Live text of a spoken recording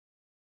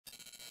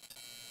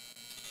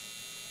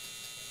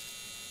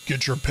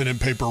Get your pen and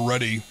paper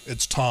ready.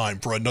 It's time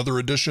for another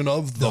edition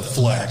of The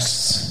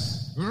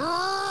Flex.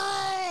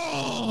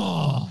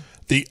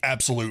 The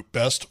absolute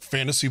best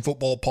fantasy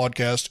football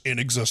podcast in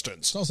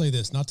existence. So I'll say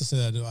this, not to say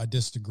that I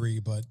disagree,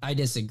 but... I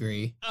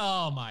disagree.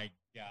 Oh, my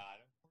God.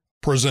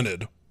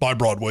 Presented by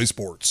Broadway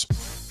Sports.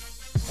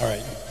 All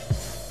right,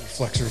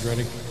 Flexers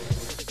ready?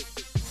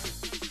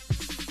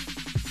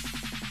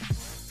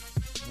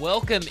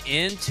 Welcome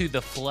into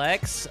The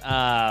Flex.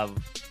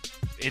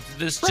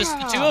 It's just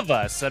the two of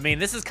us. I mean,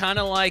 this is kind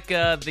of like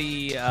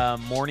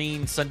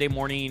the Sunday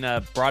morning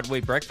Broadway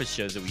breakfast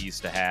shows that we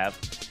used to have.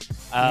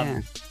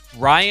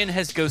 Ryan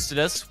has ghosted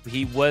us.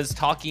 He was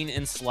talking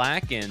in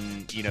Slack,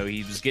 and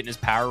he was getting his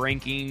power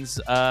rankings,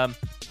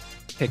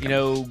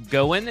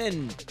 going,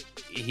 and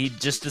he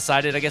just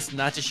decided, I guess,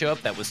 not to show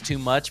up. That was too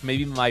much.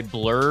 Maybe my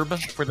blurb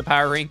for the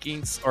power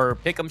rankings or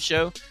pick'em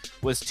show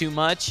was too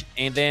much,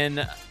 and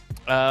then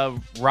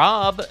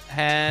Rob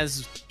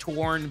has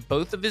torn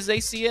both of his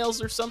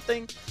ACLs or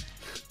something.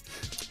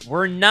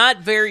 We're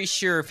not very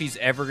sure if he's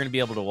ever going to be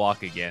able to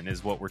walk again,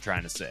 is what we're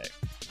trying to say.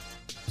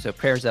 So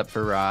prayers up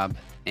for Rob,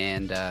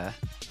 and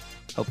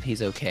hope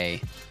he's okay.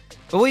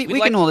 But we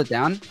can hold it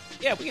down.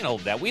 Yeah, we can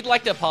hold that. We'd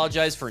like to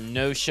apologize for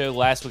no show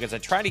last week as I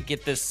try to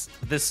get this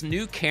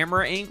new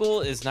camera angle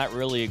is not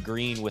really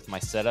agreeing with my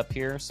setup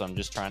here, so I'm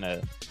just trying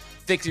to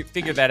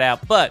figure that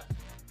out. But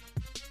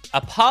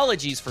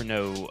apologies for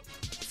no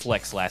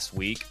Flex last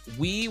week.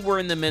 We were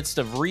in the midst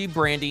of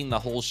rebranding the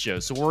whole show.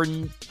 So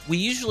we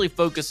usually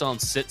focus on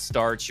sit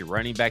starts, your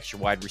running backs,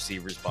 your wide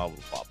receivers, blah, blah,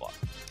 blah, blah.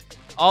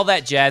 All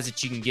that jazz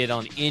that you can get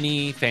on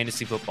any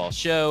fantasy football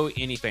show,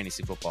 any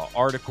fantasy football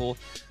article.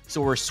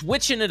 So we're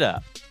switching it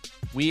up.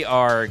 We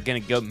are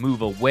going to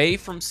move away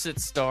from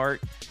sit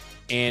start,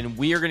 and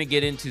we are going to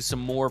get into some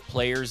more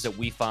players that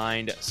we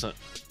find some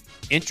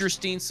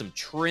interesting, some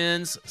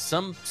trends,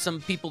 some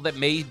people that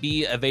may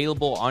be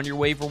available on your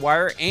waiver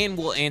wire, and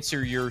we'll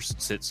answer your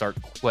sit-start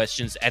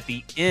questions at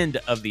the end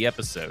of the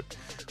episode.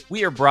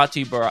 We are brought to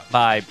you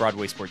by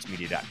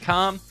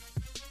BroadwaySportsMedia.com.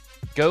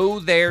 Go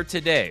there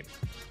today.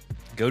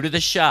 Go to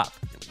the shop.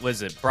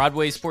 Was it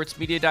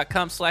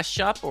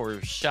BroadwaySportsMedia.com/shop or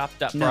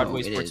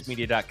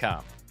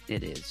shop.BroadwaySportsMedia.com?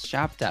 It is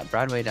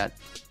shop.broadway. Yes.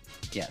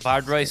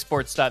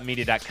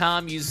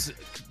 BroadwaySports.media.com. Use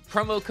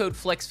promo code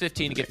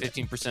FLEX15 to get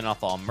 15%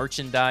 off all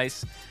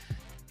merchandise.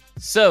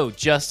 So,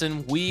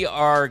 Justin, we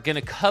are going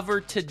to cover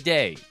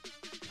today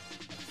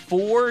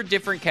 4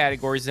 different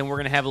categories, then we're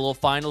going to have a little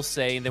final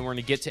say, and then we're going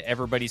to get to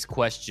everybody's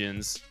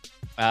questions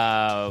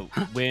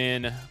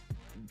when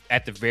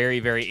at the very,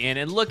 very end.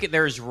 And look,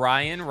 there's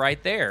Ryan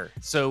right there.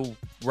 So,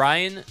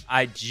 Ryan,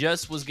 I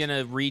just was going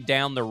to read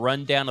down the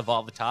rundown of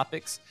all the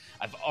topics.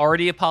 I've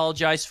already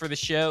apologized for the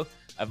show.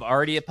 I've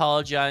already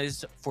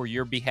apologized for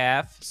your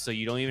behalf, so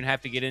you don't even have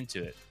to get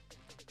into it.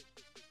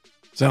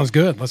 Sounds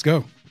good. Let's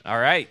go. All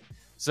right.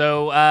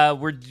 So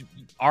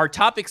our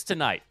topics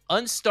tonight,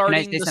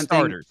 unstarting the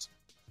starters.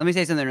 Let me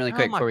say something really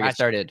quick before we get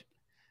started.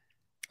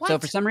 What? So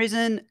for some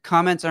reason,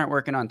 comments aren't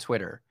working on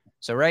Twitter.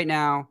 So right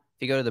now,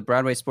 if you go to the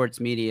Broadway Sports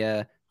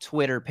Media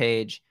Twitter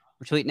page,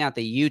 we're tweeting out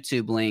the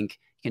YouTube link.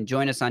 You can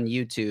join us on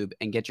YouTube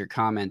and get your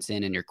comments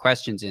in and your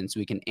questions in so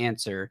we can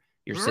answer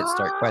your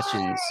sit-start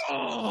questions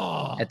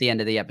at the end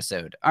of the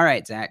episode. All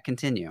right, Zach,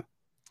 continue.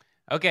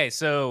 Okay,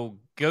 so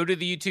go to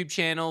the YouTube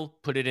channel,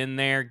 put it in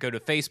there. Go to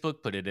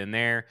Facebook, put it in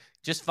there.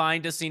 Just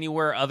find us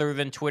anywhere other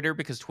than Twitter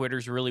because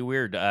Twitter's really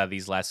weird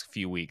these last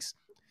few weeks.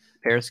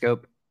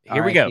 Periscope.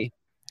 Here we go.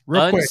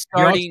 Real quick,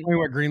 can you explain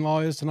what Greenlaw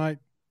is tonight?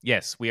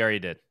 Yes, we already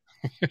did.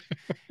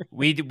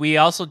 We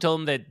also told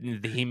him that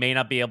he may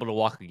not be able to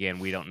walk again.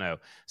 We don't know.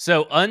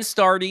 So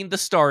unstarting the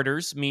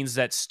starters means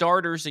that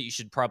starters that you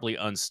should probably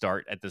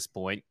unstart at this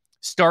point.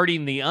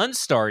 Starting the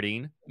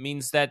unstarting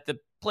means that the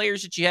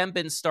players that you haven't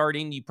been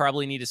starting, you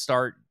probably need to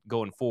start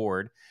going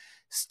forward.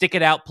 Stick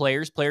it out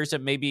players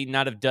that maybe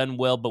not have done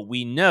well, but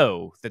we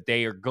know that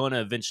they are going to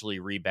eventually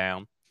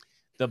rebound.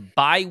 The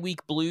bye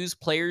week blues,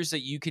 players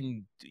that you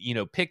can,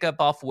 pick up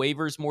off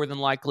waivers more than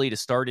likely to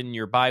start in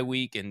your bye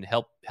week and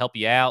help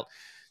you out.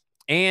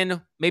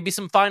 And maybe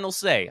some final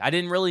say. I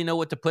didn't really know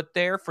what to put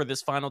there for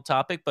this final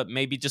topic, but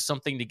maybe just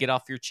something to get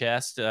off your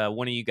chest.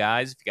 One of you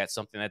guys, if you got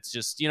something that's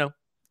just,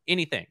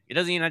 anything. It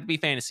doesn't even have to be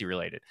fantasy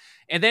related.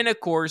 And then, of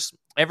course,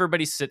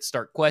 everybody's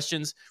sit-start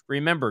questions.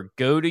 Remember,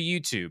 go to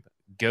YouTube,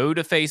 go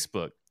to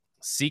Facebook,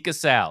 seek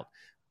us out.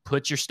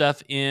 Put your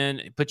stuff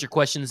in, put your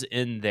questions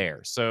in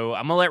there. So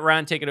I'm going to let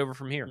Ryan take it over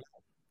from here.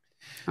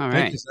 All right.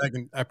 Thank you, Zach.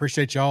 I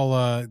appreciate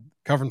y'all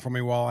covering for me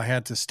while I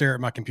had to stare at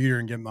my computer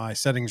and get my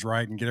settings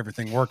right and get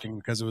everything working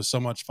because it was so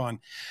much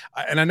fun.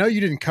 And I know you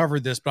didn't cover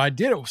this, but I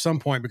did at some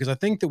point because I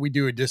think that we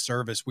do a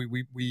disservice.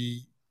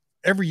 We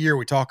every year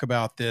we talk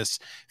about this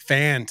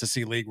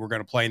fantasy league we're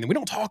going to play, and then we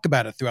don't talk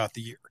about it throughout the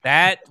year.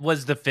 That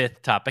was the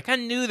 5th topic. I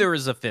knew there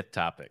was a 5th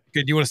topic.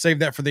 Okay, do you want to save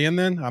that for the end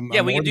then?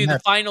 We can do the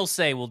final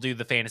say. We'll do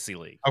the fantasy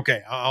league.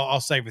 Okay, I'll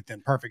save it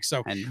then. Perfect.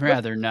 So I'd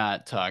rather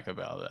not talk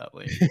about that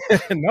league.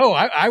 No,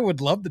 I would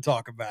love to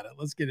talk about it.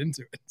 Let's get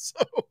into it. So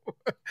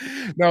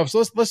No,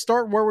 so let's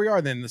start where we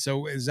are then.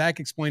 So Zach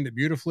explained it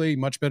beautifully,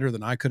 much better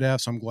than I could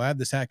have. So I'm glad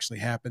this actually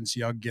happened. So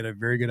y'all get a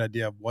very good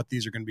idea of what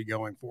these are going to be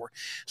going for.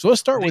 So let's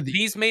start with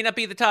these may not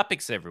be the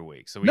topics every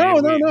week. So no,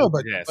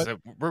 but so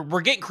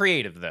we're getting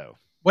creative though.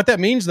 What that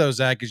means though,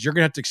 Zach, is you're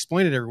going to have to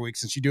explain it every week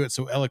since you do it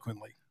so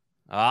eloquently.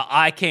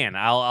 I can.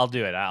 I'll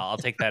do it. I'll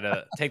take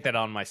that take that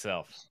on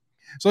myself.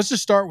 So let's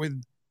just start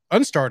with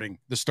unstarting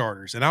the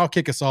starters, and I'll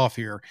kick us off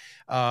here.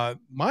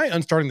 My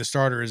unstarting the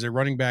starter is a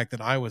running back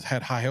that I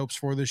had high hopes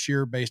for this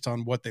year based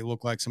on what they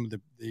look like. Some of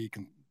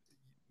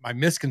my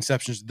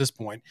misconceptions at this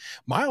point.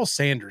 Miles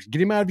Sanders, get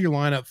him out of your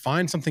lineup.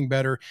 Find something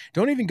better.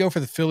 Don't even go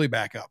for the Philly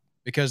backup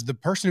because the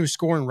person who's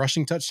scoring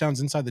rushing touchdowns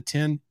inside the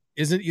 10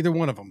 isn't either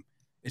one of them.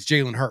 It's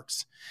Jalen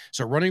Hurts.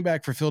 So running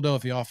back for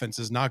Philadelphia offense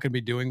is not going to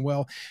be doing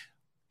well.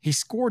 He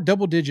scored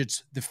double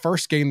digits the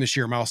first game this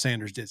year, Miles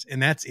Sanders did,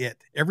 and that's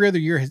it. Every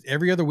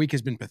other week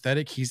has been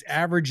pathetic. He's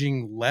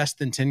averaging less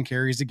than 10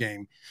 carries a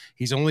game.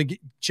 He's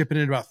only chipping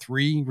in about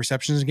 3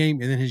 receptions a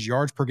game, and then his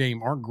yards per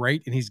game aren't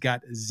great, and he's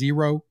got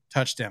 0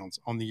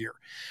 touchdowns on the year.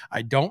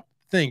 I don't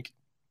think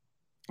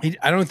he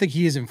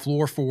has a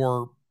floor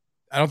for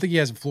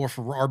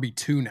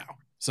RB2 now.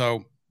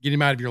 So get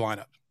him out of your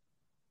lineup.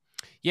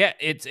 Yeah,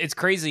 it's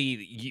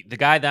crazy. The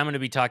guy that I'm going to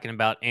be talking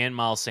about and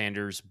Miles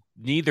Sanders,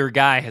 neither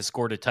guy has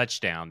scored a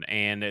touchdown,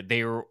 and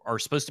they are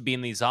supposed to be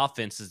in these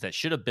offenses that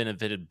should have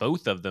benefited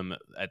both of them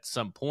at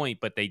some point,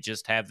 but they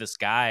just have this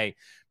guy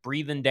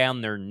breathing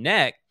down their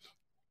neck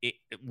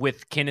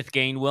with Kenneth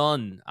Gainwell,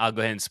 and I'll go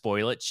ahead and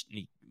spoil it.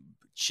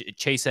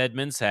 Chase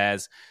Edmonds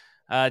has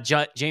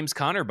James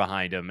Conner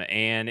behind him,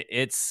 and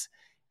it's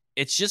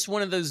just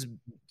one of those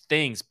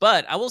things.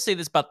 But I will say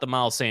this about the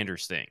Miles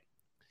Sanders thing.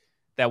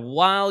 That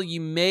while you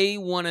may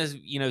want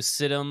to,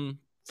 sit him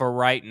for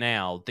right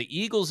now, the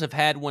Eagles have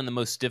had one of the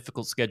most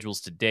difficult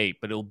schedules to date,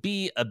 but it'll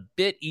be a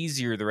bit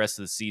easier the rest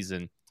of the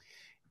season.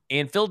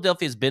 And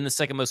Philadelphia has been the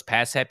second most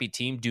pass-happy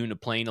team due to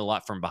playing a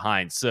lot from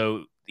behind.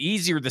 So the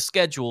easier the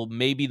schedule,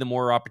 maybe the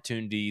more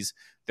opportunities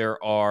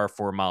there are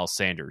for Miles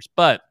Sanders.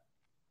 But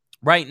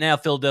right now,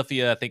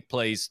 Philadelphia, I think,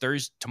 plays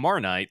Thursday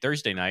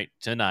night,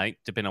 tonight,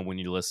 depending on when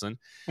you listen,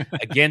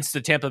 against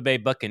the Tampa Bay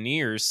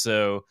Buccaneers.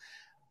 So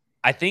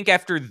I think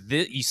after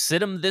this, you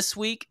sit him this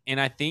week, and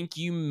I think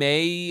you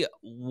may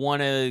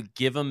want to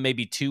give him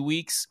maybe 2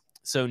 weeks.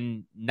 So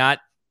not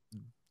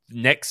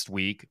next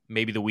week,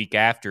 maybe the week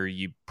after,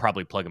 you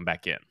probably plug him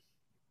back in.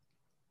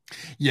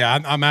 Yeah,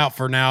 I'm out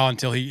for now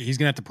until he's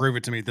going to have to prove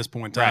it to me at this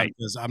point in time, right?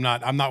 Because I'm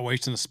not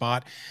wasting a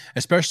spot,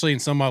 especially in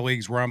some of my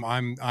leagues where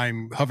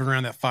I'm hovering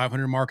around that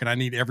 500 mark, and I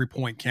need every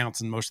point counts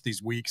in most of these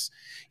weeks.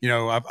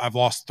 I've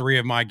lost 3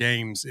 of my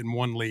games in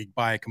one league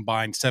by a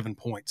combined 7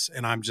 points,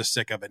 and I'm just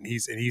sick of it. And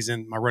he's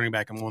in my running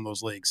back in one of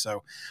those leagues,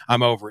 so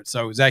I'm over it.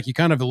 So Zach, you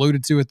kind of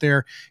alluded to it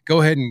there.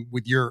 Go ahead and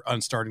with your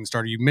unstarting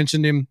starter, you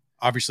mentioned him.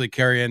 Obviously,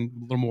 carry in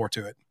a little more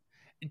to it.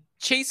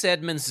 Chase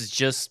Edmonds is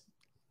just.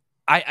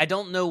 I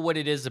don't know what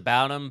it is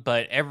about him,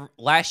 but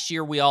last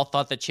year we all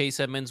thought that Chase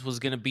Edmonds was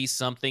going to be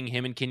something.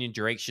 Him and Kenyon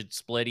Drake should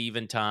split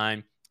even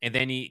time. And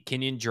then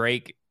Kenyon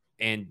Drake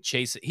and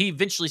Chase, he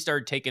eventually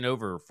started taking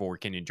over for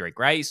Kenyon Drake,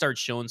 right? He started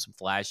showing some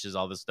flashes,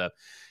 all this stuff.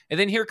 And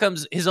then here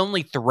comes his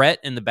only threat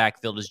in the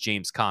backfield is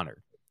James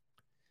Conner.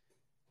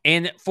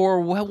 And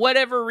for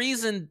whatever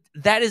reason,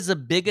 that is a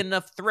big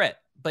enough threat.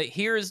 But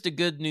here is the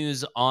good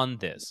news on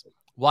this.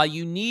 While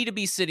you need to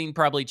be sitting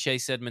probably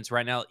Chase Edmonds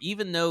right now,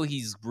 even though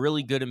he's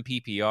really good in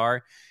PPR,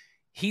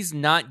 he's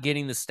not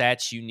getting the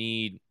stats you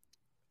need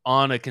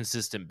on a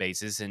consistent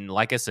basis. And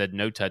like I said,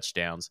 no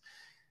touchdowns.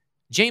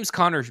 James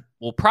Conner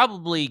will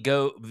probably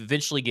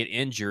eventually get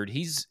injured.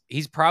 He's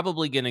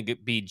probably going to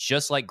be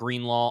just like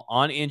Greenlaw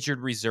on injured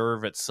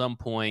reserve at some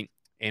point,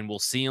 and we'll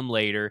see him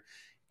later.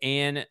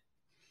 And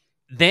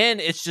then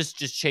it's just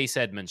Chase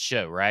Edmonds'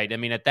 show, right? I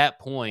mean, at that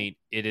point,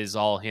 it is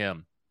all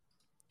him.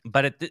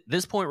 But at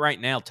this point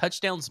right now,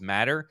 touchdowns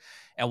matter.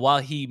 And while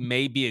he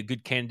may be a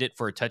good candidate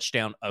for a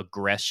touchdown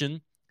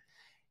aggression,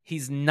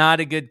 he's not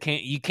a good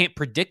you can't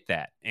predict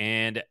that.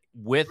 And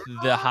with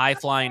the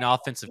high-flying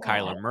offense of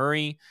Kyler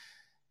Murray,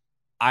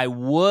 I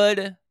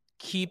would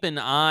keep an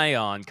eye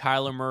on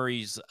Kyler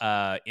Murray's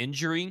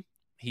injury.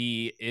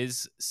 He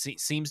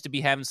seems to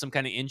be having some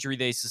kind of injury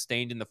they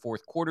sustained in the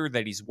fourth quarter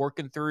that he's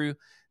working through.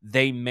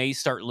 They may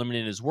start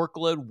limiting his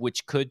workload,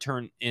 which could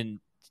turn into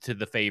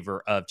the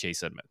favor of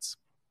Chase Edmonds.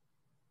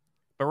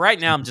 But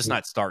right now, I'm just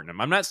not starting him.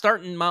 I'm not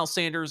starting Miles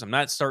Sanders. I'm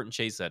not starting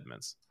Chase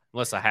Edmonds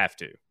unless I have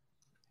to.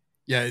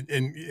 Yeah,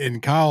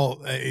 and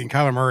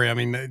Kyler Murray. I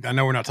mean, I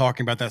know we're not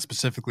talking about that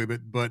specifically,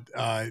 but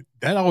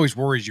that always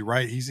worries you,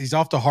 right? He's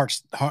off to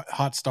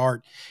hot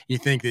start. You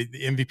think that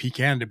the MVP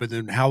candidate, but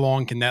then how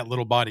long can that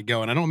little body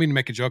go? And I don't mean to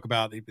make a joke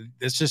about it, but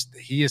it's just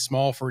he is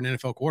small for an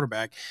NFL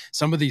quarterback.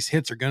 Some of these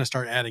hits are going to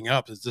start adding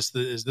up. Is this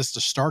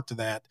the start to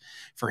that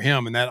for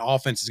him? And that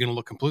offense is going to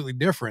look completely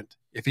different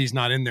if he's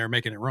not in there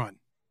making it run.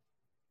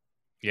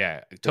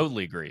 Yeah, I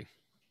totally agree.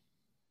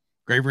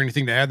 Graver,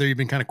 anything to add there? You've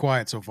been kind of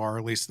quiet so far.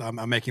 At least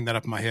I'm making that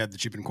up in my head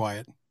that you've been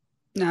quiet.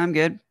 No, I'm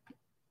good.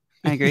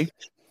 I agree.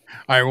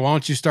 All right, well, why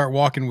don't you start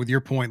walking with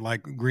your point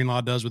like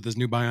Greenlaw does with his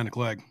new bionic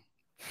leg?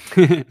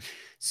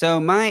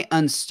 So my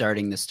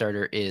unstarting the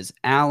starter is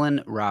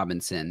Allen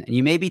Robinson. And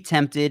you may be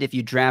tempted if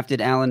you drafted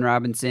Allen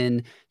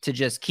Robinson to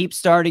just keep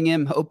starting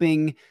him,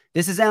 hoping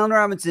this is Allen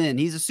Robinson.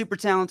 He's a super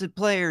talented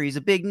player. He's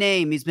a big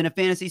name. He's been a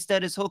fantasy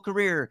stud his whole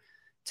career,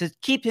 to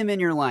keep him in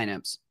your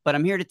lineups. But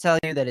I'm here to tell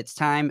you that it's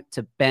time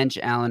to bench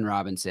Allen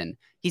Robinson.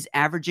 He's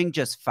averaging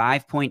just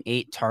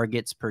 5.8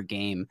 targets per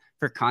game.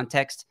 For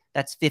context,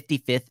 that's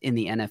 55th in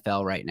the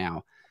NFL right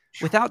now.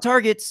 Without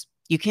targets,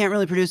 you can't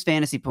really produce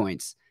fantasy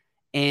points.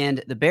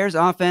 And the Bears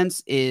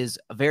offense is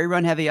a very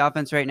run-heavy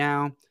offense right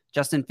now.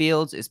 Justin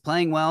Fields is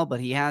playing well, but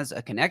he has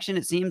a connection,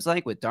 it seems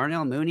like, with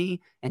Darnell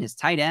Mooney and his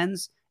tight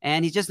ends,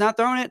 and he's just not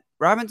throwing it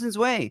Robinson's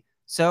way.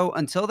 So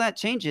until that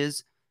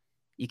changes,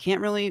 you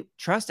can't really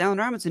trust Allen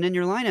Robinson in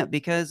your lineup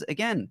because,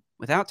 again,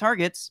 without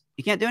targets,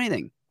 you can't do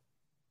anything.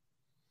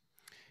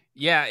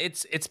 Yeah,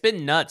 it's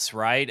been nuts,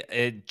 right?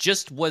 It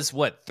just was,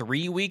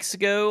 3 weeks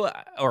ago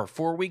or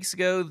 4 weeks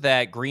ago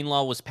that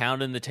Greenlaw was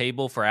pounding the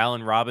table for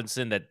Allen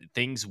Robinson, that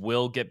things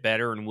will get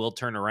better and will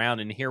turn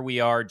around. And here we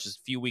are just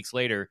a few weeks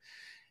later.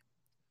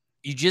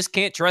 You just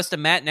can't trust a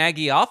Matt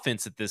Nagy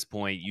offense at this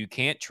point. You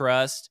can't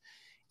trust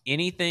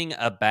anything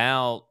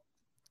about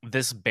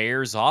this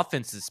Bears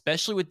offense,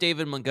 especially with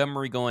David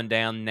Montgomery going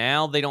down.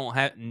 Now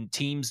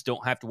teams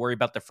don't have to worry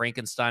about the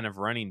Frankenstein of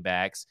running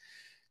backs.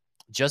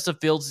 Justin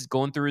Fields is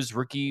going through his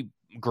rookie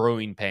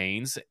growing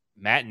pains.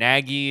 Matt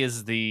Nagy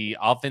is the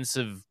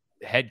offensive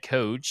head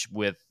coach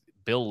with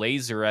Bill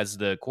Lazor as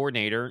the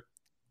coordinator.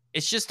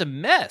 It's just a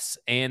mess.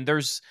 And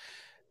there's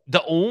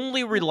the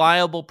only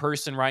reliable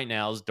person right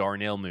now is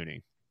Darnell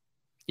Mooney.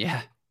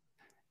 Yeah.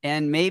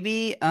 And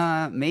maybe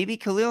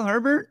Khalil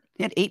Herbert.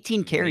 He had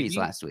 18 carries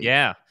last week.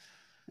 Yeah.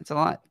 That's a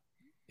lot.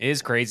 It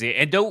is crazy.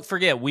 And don't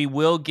forget, we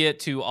will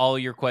get to all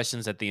your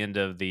questions at the end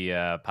of the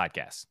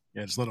podcast.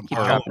 Yeah, just let them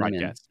pile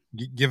them.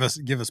 Give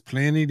us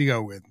plenty to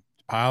go with.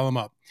 Pile them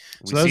up.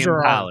 So those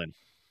are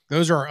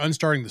our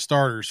unstarting the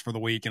starters for the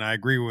week, and I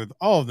agree with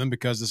all of them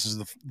because this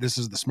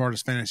is the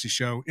smartest fantasy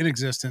show in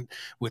existence,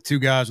 with two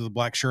guys with a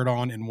black shirt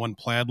on and one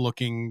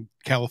plaid-looking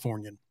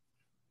Californian.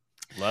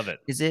 Love it.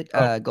 Is it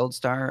Gold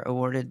Star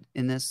awarded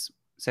in this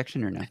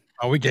section or no?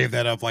 Oh, we gave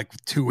that up like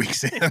 2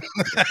 weeks in.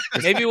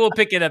 Maybe we'll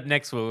pick it up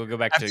next week. We'll go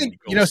back to think,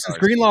 Gold since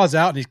Greenlaw's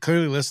out and he's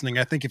clearly listening,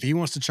 I think if he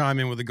wants to chime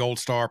in with a gold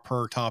star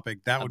per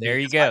topic, that would there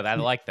you go. I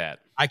like that.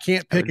 I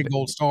can't pick a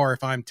gold star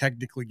if I'm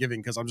technically giving,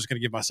 because I'm just going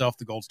to give myself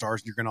the gold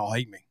stars and you're going to all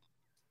hate me.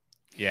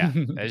 Yeah,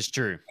 that is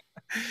true.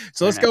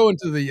 So let's go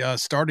into the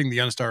starting the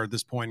unstar at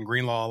this point in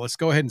Greenlaw. Let's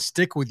go ahead and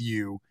stick with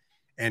you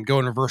and go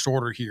in reverse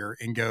order here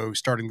and go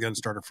starting the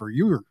unstarter for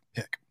your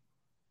pick.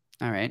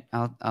 All right.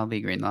 I'll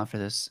be Greenlaw for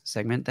this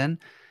segment then.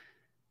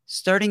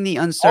 Starting the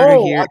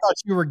unstarter here. I thought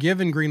you were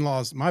giving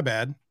Greenlaw's. My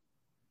bad.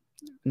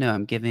 No,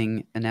 I'm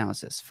giving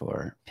analysis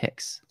for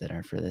picks that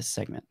are for this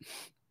segment.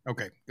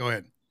 Okay, go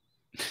ahead.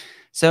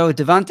 So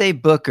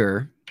Devontae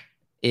Booker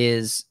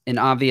is an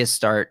obvious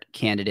start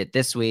candidate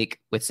this week,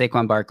 with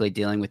Saquon Barkley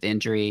dealing with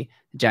injury,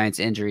 the Giants'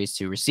 injuries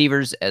to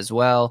receivers as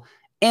well,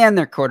 and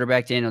their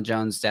quarterback Daniel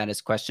Jones'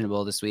 status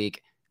questionable this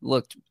week.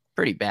 Looked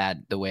pretty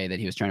bad the way that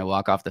he was trying to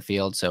walk off the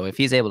field. So if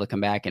he's able to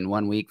come back in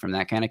 1 week from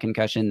that kind of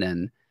concussion,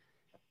 then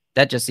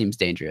that just seems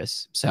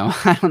dangerous. So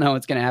I don't know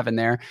what's going to happen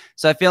there.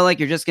 So I feel like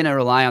you're just going to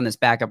rely on this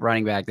backup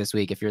running back this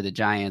week if you're the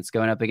Giants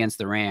going up against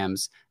the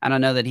Rams. I don't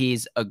know that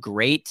he's a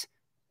great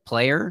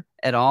player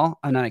at all.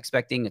 I'm not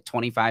expecting a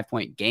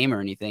 25-point game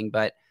or anything,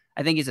 but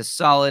I think he's a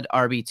solid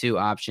RB2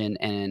 option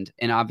and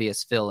an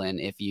obvious fill-in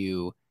if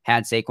you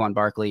had Saquon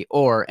Barkley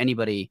or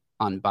anybody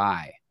on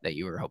bye that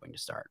you were hoping to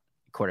start,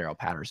 Cordero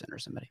Patterson or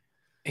somebody.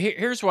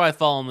 Here's why I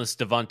fall on this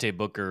Devontae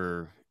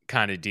Booker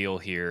kind of deal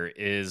here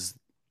is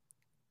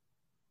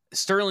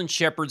Sterling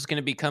Shepard's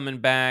going to be coming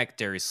back.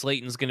 Darius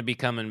Slayton's going to be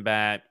coming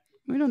back.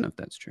 We don't know if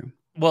that's true.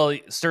 Well,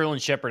 Sterling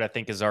Shepard, I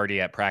think, is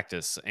already at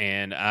practice.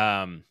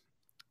 And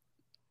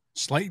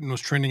Slayton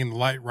was trending in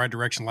the right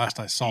direction last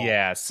I saw.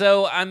 Yeah,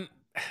 so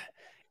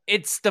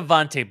it's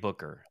Devontae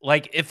Booker.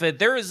 Like, if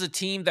there is a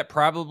team that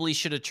probably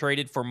should have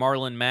traded for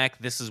Marlon Mack,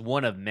 this is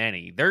one of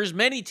many. There's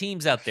many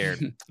teams out there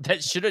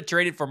that should have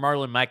traded for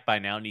Marlon Mack by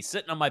now, and he's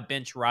sitting on my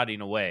bench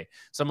rotting away.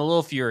 So I'm a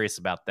little furious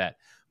about that.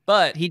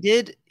 But he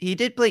did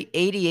play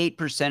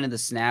 88% of the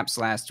snaps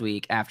last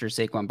week after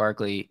Saquon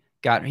Barkley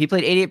he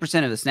played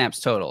 88% of the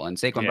snaps total, and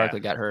Saquon Barkley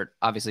got hurt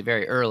obviously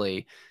very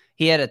early.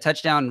 He had a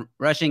touchdown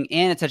rushing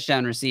and a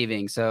touchdown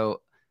receiving.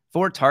 So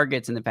 4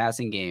 targets in the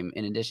passing game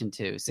in addition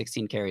to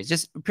 16 carries,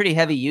 just pretty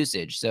heavy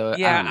usage. So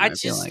yeah,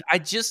 I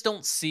just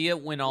don't see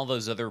it when all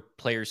those other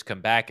players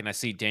come back, and I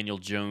see Daniel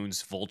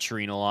Jones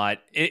vulturing a lot.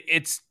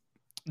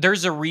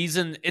 There's a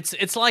reason.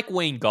 It's like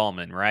Wayne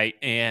Gallman, right?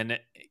 And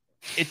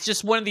it's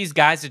just one of these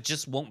guys that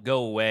just won't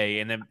go away,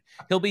 and then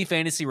he'll be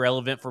fantasy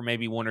relevant for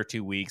maybe 1 or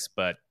 2 weeks.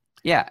 But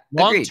yeah,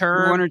 long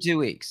term, 1 or 2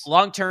 weeks.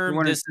 Long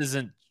term, this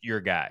isn't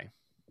your guy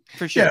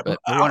for sure. Yeah, but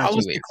I'll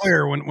just be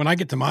clear. When I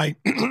get to my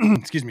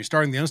excuse me,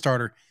 starting the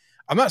unstarter,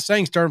 I'm not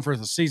saying start him for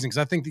the season because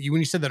I think that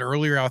when you said that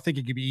earlier, I think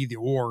it could be either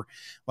or.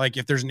 Like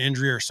if there's an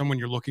injury or someone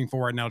you're looking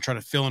for right now, try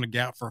to fill in a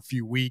gap for a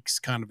few weeks,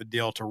 kind of a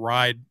deal to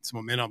ride some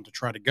momentum to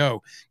try to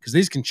go because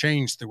these can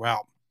change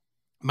throughout.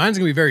 Mine's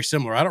going to be very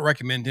similar. I don't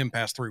recommend him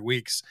past 3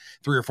 weeks,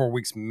 3 or 4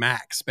 weeks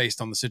max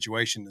based on the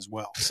situation as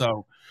well.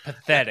 So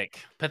pathetic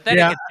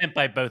attempt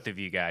by both of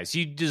you guys.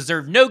 You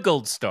deserve no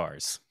gold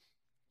stars.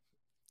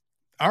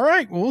 All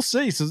right, well, we'll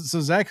see. So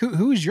Zach,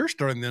 who's your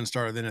starter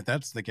then if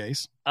that's the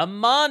case?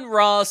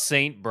 Amon-Ra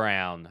St.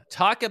 Brown.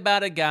 Talk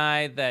about a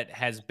guy that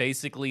has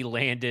basically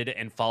landed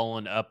and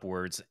fallen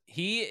upwards.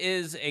 He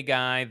is a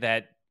guy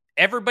that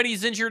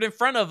everybody's injured in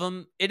front of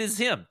him. It is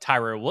him.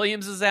 Tyrell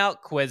Williams is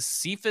out. Quez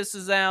Cephas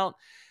is out.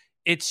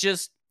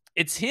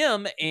 It's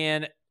him.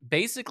 And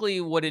basically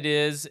what it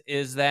is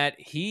that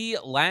he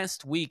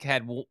last week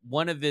had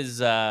one of his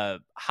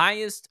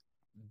highest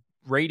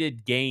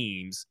rated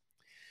games.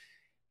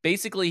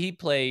 Basically, he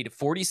played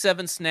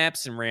 47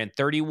 snaps and ran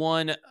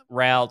 31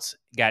 routes,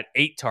 got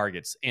 8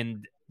 targets.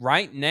 And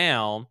right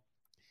now,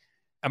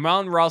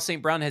 Amon-Ra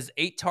St. Brown has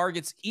 8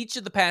 targets each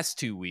of the past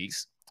 2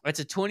 weeks. That's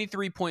a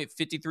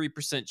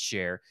 23.53%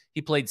 share.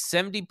 He played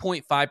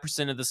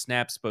 70.5% of the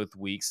snaps both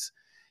weeks.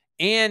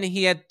 And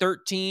he had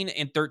 13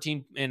 and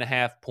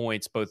 13.5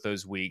 points both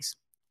those weeks.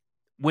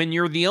 When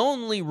you're the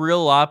only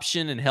real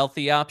option and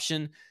healthy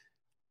option,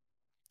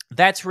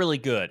 that's really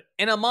good.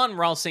 And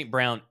Amon-Ra St.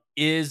 Brown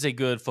is a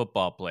good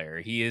football player.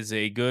 He is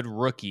a good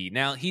rookie.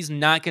 Now, he's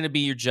not going to be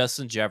your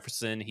Justin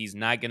Jefferson. He's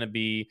not going to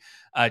be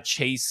a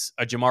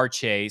Jamar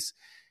Chase.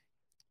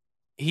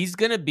 He's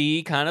going to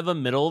be kind of a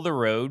middle of the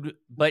road,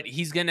 but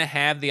he's going to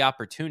have the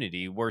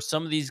opportunity where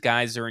some of these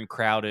guys are in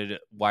crowded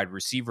wide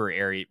receiver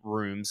area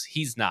rooms.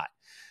 He's not.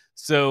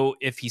 So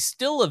if he's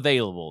still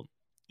available,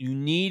 you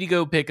need to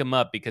go pick him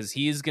up because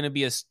he is going to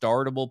be a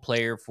startable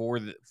player for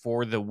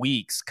the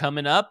weeks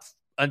coming up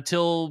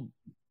until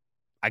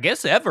I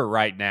guess ever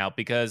right now,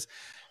 because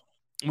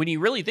when you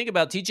really think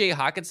about TJ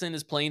Hockenson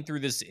is playing through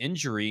this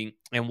injury,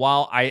 and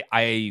while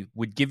I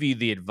would give you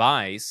the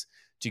advice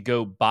to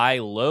go buy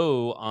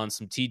low on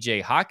some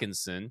TJ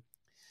Hockenson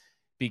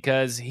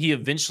because he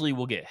eventually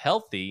will get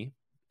healthy,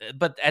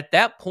 but at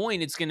that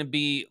point it's going to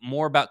be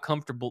more about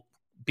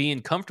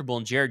being comfortable,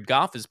 and Jared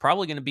Goff is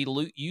probably going to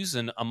be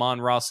using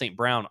Amon-Ra St.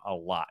 Brown a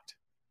lot.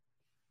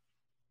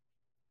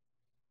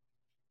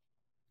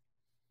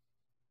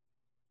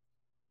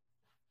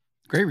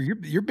 Graver,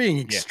 you're being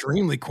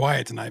extremely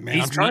quiet tonight, man.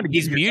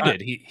 He's muted.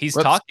 He's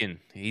talking.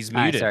 He's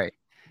muted. Sorry.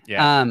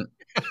 Yeah.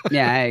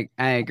 Yeah,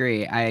 I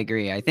agree.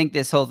 I think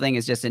this whole thing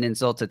is just an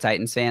insult to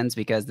Titans fans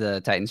because the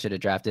Titans should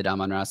have drafted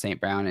Amon-Ra St.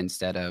 Brown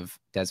instead of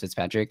Des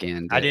Fitzpatrick.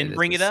 And I didn't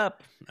bring it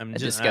up. I'm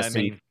just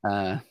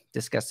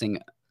disgusting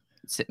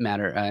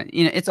matter.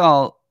 It's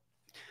all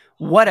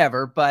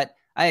whatever. But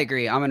I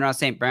agree. Amon-Ra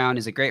St. Brown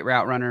is a great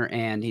route runner,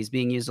 and he's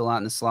being used a lot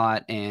in the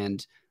slot.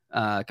 And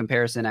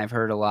comparison I've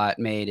heard a lot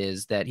made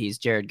is that he's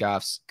Jared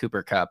Goff's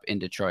Cooper Kupp in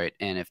Detroit.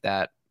 And if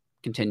that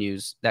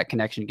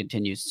connection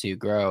continues to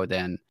grow,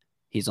 then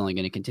he's only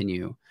going to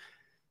continue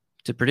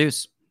to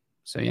produce.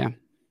 So, yeah.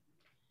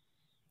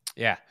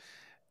 Yeah.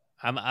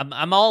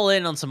 I'm all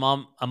in on some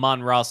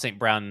Amon-Ra St.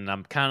 Brown, and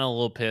I'm kind of a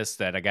little pissed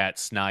that I got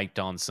sniped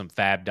on some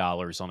fab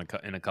dollars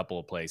in a couple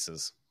of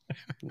places.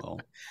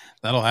 Well,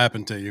 that'll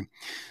happen to you.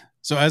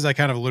 So as I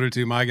kind of alluded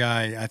to, my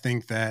guy, I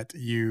think that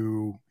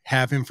you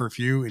have him for a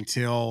few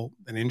until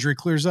an injury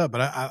clears up.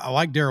 But I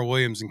like Darrell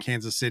Williams in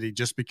Kansas City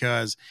just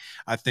because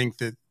I think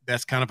that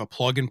that's kind of a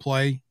plug and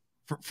play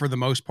for the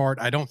most part.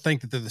 I don't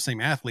think that they're the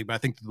same athlete, but I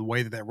think that the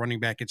way that running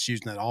back gets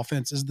used in that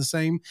offense is the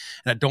same.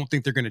 And I don't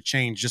think they're going to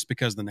change just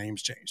because the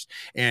name's changed.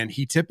 And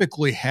he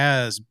typically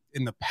has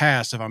in the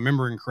past, if I'm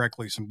remembering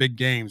correctly, some big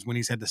games when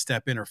he's had to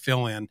step in or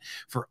fill in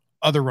for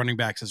other running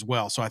backs as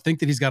well. So I think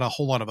that he's got a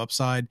whole lot of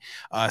upside,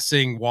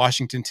 seeing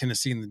Washington,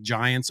 Tennessee, and the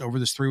Giants over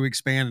this 3-week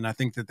span. And I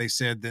think that they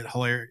said that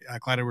Clyde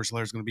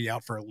Edwards-Helaire is going to be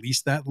out for at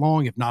least that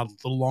long, if not a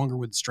little longer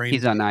with the strain.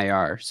 He's on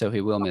IR, so he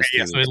will miss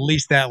 3 weeks. So at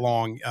least that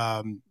long.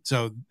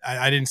 So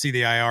I didn't see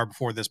the IR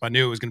before this, but I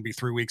knew it was going to be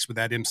 3 weeks with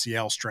that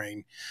MCL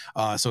strain.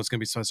 So it's going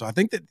to be so I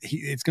think that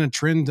it's going to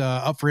trend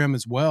up for him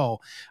as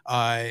well.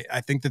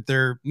 I think that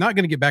they're not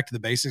going to get back to the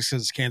basics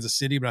because it's Kansas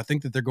City, but I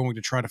think that they're going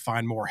to try to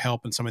find more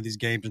help in some of these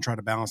games and try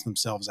to balance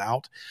themselves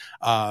out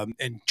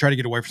and try to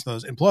get away from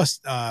those. And plus,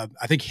 I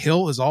think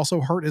Hill is also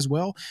hurt as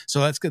well.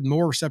 So that's good.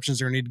 More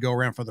receptions are going to need to go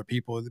around for other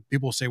people.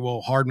 People say,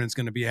 well, Hardman's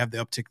going to have the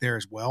uptick there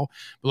as well.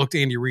 But look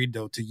to Andy Reid,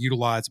 though, to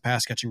utilize a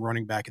pass catching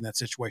running back in that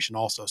situation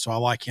also. So I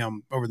like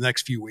him over the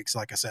next few weeks,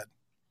 like I said.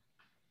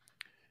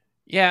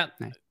 Yeah.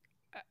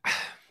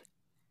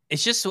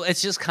 It's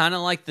just kind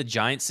of like the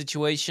Giants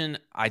situation.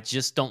 I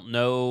just don't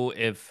know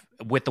if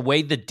with the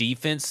way the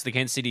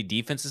Kansas City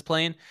defense is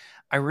playing,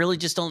 I really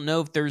just don't know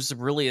if there's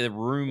really a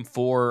room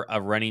for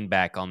a running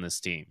back on this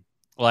team.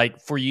 Like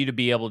for you to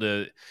be able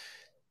to,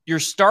 you're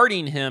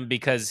starting him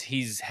because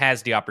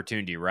has the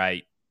opportunity,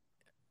 right?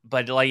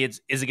 But like,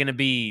 is it going to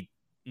be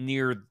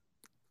near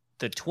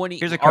the 20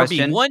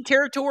 RB1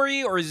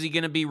 territory, or is he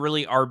going to be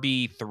really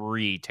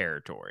RB3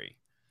 territory?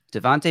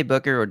 Devontae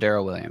Booker or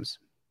Darrell Williams?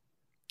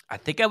 I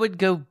think I would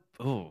go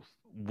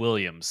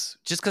Williams,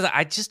 just because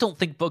I just don't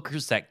think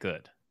Booker's that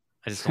good.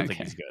 I just don't think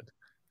he's good.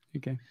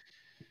 Okay.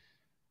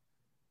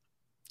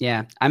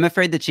 Yeah, I'm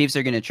afraid the Chiefs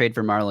are going to trade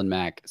for Marlon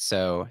Mack,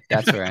 so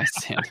that's where I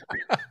stand.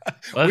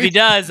 Well, if he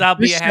does, I'll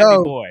be a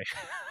happy boy.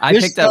 I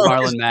picked up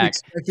Marlon Mack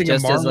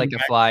just as like a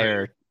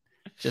flyer.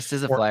 Just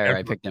as a flyer,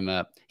 I picked him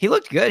up. He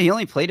looked good. He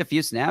only played a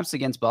few snaps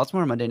against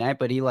Baltimore Monday night,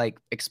 but he like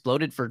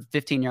exploded for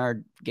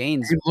 15-yard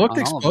gains. He looked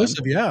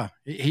explosive, yeah.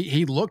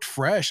 He looked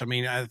fresh. I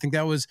mean, I think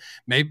that was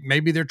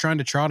maybe they're trying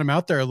to trot him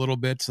out there a little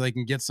bit so they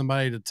can get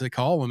somebody to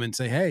call him and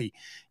say, hey,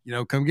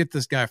 come get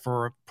this guy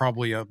for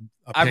probably a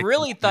I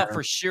really thought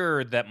for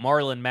sure that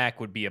Marlon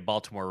Mack would be a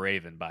Baltimore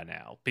Raven by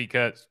now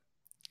because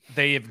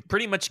they have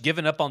pretty much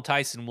given up on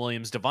Tyson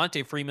Williams.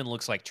 Devontae Freeman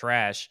looks like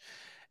trash.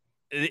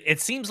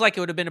 It seems like it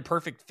would have been a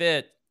perfect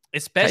fit,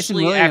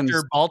 especially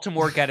after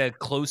Baltimore got a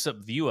close-up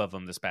view of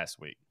him this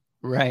past week.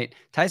 Right.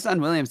 Tyson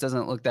Williams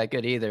doesn't look that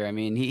good either. I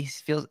mean, I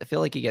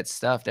feel like he gets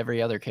stuffed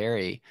every other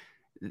carry.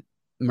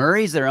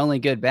 Murray's their only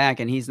good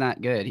back, and he's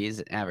not good.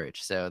 He's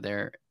average. So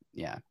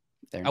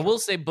I will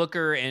say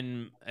Booker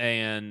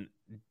and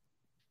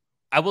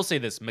I will say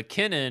this: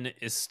 McKinnon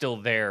is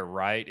still there,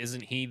 right?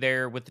 Isn't he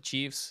there with the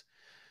Chiefs?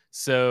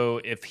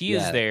 So if he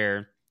is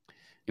there,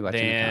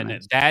 then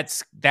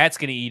that's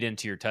going to eat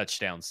into your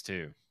touchdowns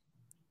too.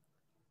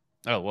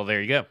 Oh, well,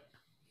 there you go.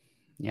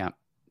 Yeah.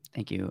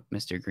 Thank you,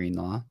 Mr.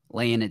 Greenlaw.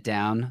 Laying it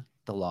down,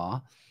 the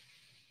law.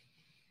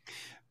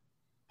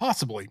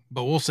 Possibly,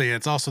 but we'll see.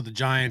 It's also the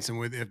Giants,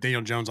 and if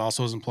Daniel Jones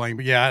also isn't playing.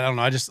 But yeah, I don't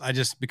know. I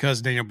just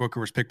because Daniel Booker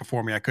was picked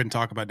before me, I couldn't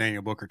talk about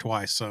Daniel Booker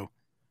twice, so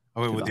I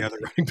went with the other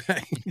running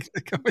back.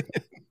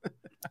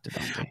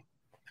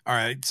 All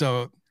right.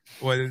 So,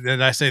 what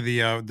did I say? The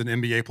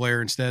NBA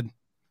player instead?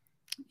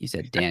 You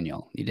said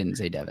Daniel. You didn't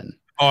say Devin.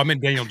 Oh, I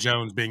meant Daniel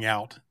Jones being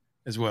out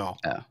as well.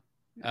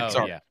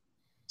 Oh, yeah.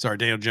 Sorry,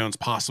 Daniel Jones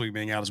possibly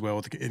being out as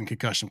well in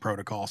concussion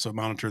protocol. So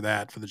monitor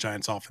that for the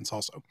Giants offense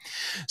also.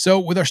 So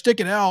with our stick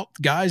it out,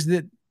 guys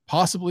that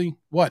possibly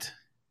what?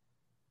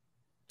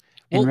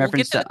 In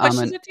reference to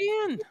Amon.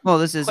 Well,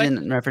 this is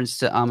in reference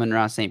to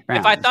Amon-Ra St. Brown.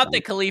 If I thought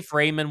that Khalif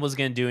Raymond was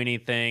going to do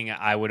anything,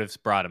 I would have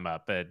brought him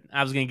up, but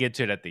I was going to get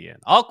to it at the end.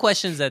 All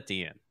questions at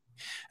the end.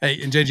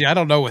 Hey, and JJ, I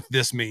don't know what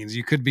this means.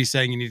 You could be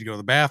saying you need to go to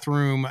the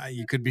bathroom.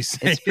 You could be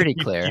saying it's pretty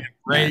clear.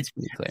 It's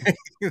pretty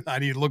clear. I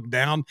need to look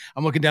down.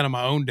 I'm looking down at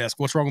my own desk.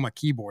 What's wrong with my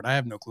keyboard? I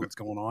have no clue what's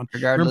going on.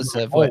 Regardless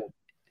of what,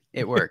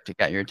 it worked. It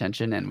got your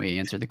attention, and we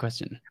answered the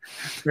question.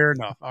 Fair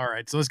enough. All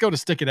right, so let's go to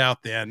stick it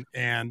out then.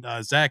 And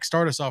Zach,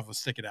 start us off with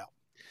stick it out.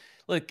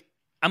 Look,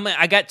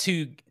 I got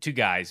two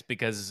guys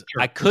because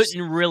I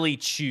couldn't really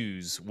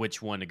choose which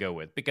one to go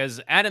with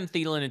because Adam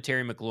Thielen and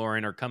Terry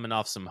McLaurin are coming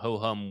off some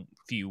ho-hum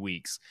few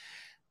weeks.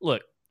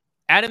 Look,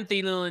 Adam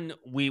Thielen,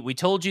 we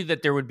told you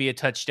that there would be a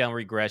touchdown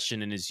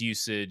regression in his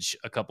usage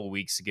a couple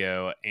weeks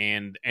ago,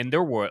 and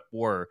there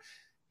were.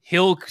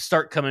 He'll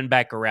start coming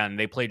back around.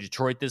 They play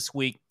Detroit this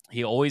week.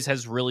 He always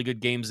has really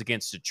good games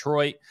against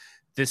Detroit.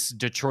 This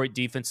Detroit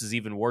defense is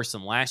even worse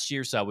than last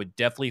year, so I would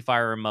definitely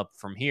fire him up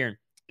from here.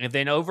 And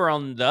then over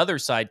on the other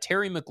side,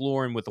 Terry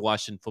McLaurin with the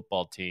Washington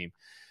football team.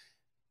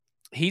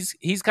 He's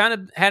kind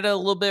of had a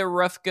little bit of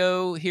rough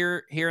go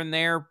here and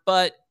there,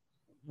 but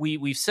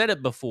we've said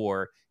it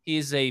before.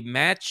 He's a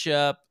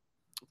matchup.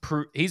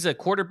 He's a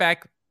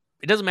quarterback.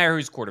 It doesn't matter who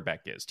his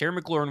quarterback is. Terry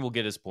McLaurin will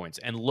get his points.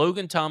 And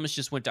Logan Thomas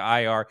just went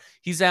to IR.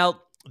 He's out.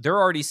 They're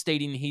already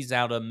stating he's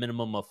out a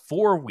minimum of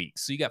 4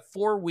 weeks. So you got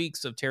 4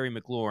 weeks of Terry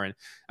McLaurin.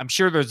 I'm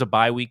sure there's a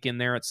bye week in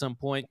there at some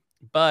point,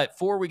 but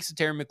 4 weeks of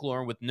Terry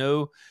McLaurin with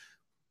no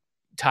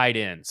tight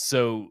ends.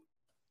 So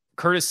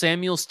Curtis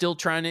Samuel still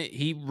trying to,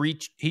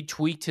 he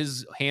tweaked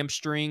his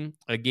hamstring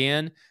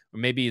again, or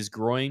maybe his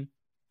groin.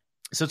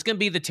 So it's going to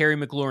be the Terry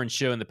McLaurin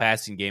show in the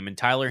passing game, and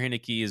Tyler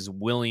Heineke is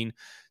willing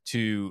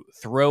to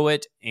throw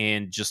it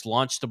and just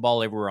launch the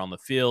ball everywhere on the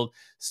field.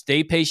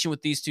 Stay patient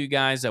with these two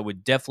guys. I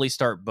would definitely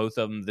start both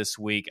of them this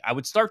week. I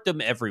would start them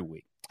every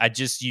week.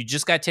 You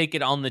just got to take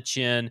it on the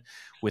chin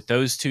with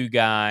those two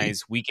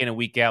guys week in and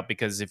week out,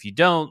 because if you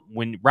don't,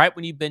 right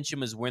when you bench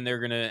them is when they're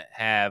going to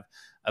have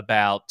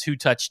about 2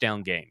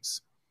 touchdown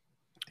games.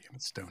 Damn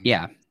it, Stone.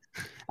 Yeah.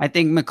 I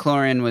think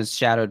McLaurin was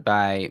shadowed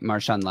by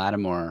Marshawn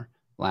Lattimore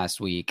last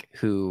week,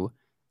 who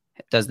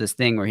does this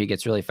thing where he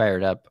gets really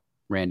fired up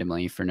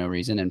randomly for no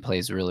reason and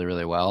plays really,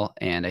 really well.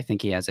 And I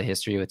think he has a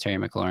history with Terry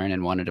McLaurin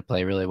and wanted to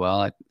play really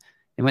well.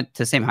 They went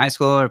to the same high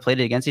school or played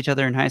against each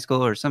other in high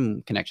school or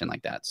some connection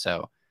like that.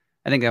 So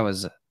I think that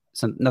was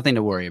nothing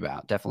to worry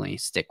about. Definitely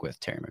stick with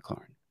Terry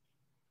McLaurin.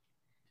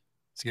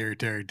 Scary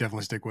Terry.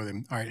 Definitely stick with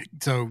him. All right.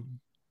 So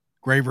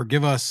Graver,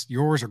 give us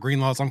yours or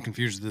Greenlaws. I'm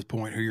confused at this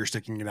point who you're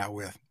sticking it out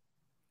with.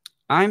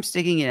 I'm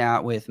sticking it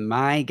out with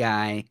my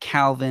guy,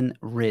 Calvin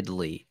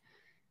Ridley.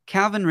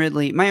 Calvin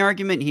Ridley, my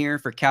argument here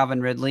for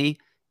Calvin Ridley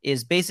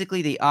is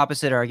basically the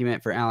opposite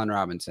argument for Allen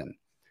Robinson.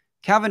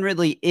 Calvin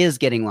Ridley is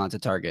getting lots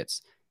of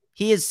targets.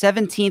 He is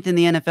 17th in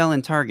the NFL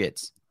in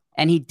targets,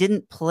 and he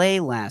didn't play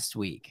last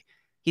week.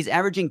 He's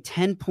averaging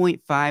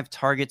 10.5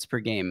 targets per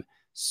game.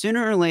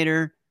 Sooner or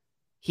later,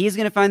 he's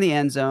going to find the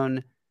end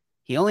zone.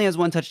 He only has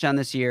 1 touchdown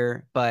this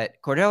year, but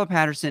Cordell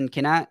Patterson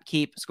cannot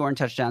keep scoring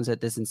touchdowns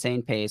at this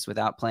insane pace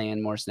without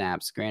playing more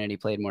snaps. Granted, he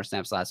played more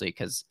snaps last week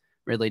because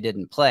Ridley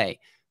didn't play.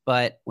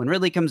 But when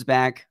Ridley comes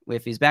back,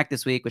 if he's back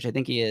this week, which I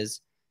think he is,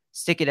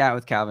 stick it out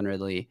with Calvin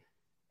Ridley.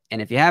 And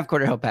if you have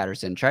Cordell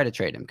Patterson, try to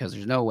trade him because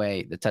there's no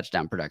way the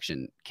touchdown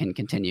production can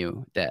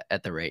continue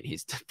at the rate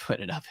he's put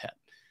it up at.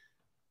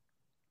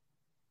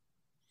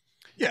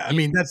 Yeah, I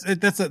mean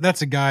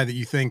that's a guy that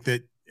you think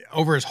that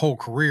over his whole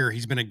career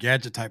he's been a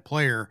gadget type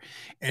player,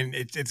 and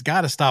it's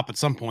got to stop at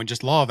some point.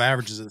 Just law of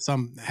averages,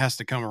 has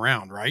to come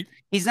around, right?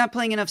 He's not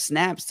playing enough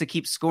snaps to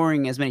keep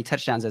scoring as many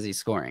touchdowns as he's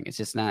scoring. It's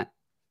just not.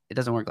 It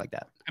doesn't work like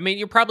that. I mean,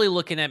 you're probably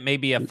looking at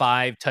maybe a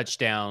 5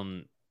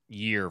 touchdown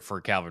year for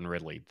Calvin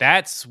Ridley.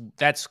 That's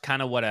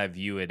kind of what I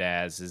view it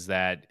as, is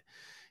that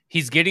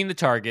he's getting the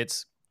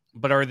targets,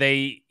 but are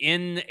they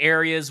in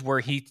areas where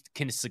he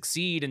can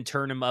succeed and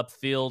turn them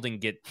upfield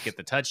and get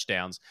the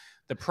touchdowns?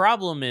 The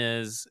problem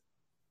is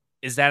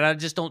that I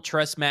just don't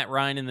trust Matt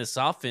Ryan in this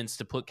offense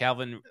to put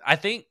Calvin. I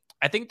think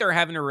they're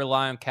having to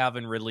rely on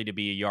Calvin Ridley to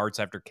be a yards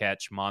after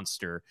catch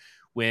monster,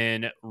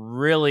 when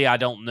really I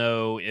don't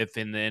know if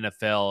in the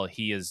NFL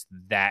he is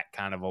that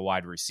kind of a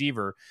wide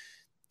receiver.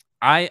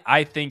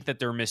 I think that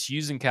they're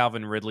misusing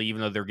Calvin Ridley, even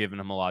though they're giving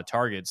him a lot of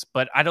targets.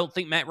 But I don't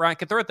think Matt Ryan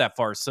can throw it that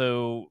far.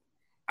 So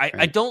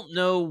I don't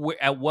know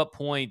at what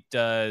point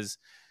does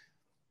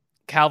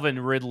Calvin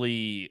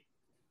Ridley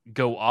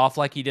go off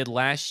like he did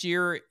last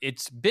year.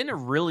 This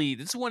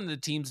is one of the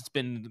teams that's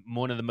been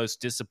one of the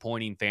most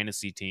disappointing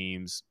fantasy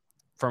teams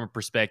from a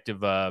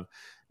perspective of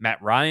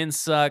Matt Ryan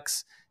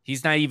sucks.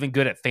 He's not even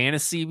good at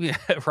fantasy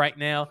right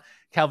now.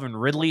 Calvin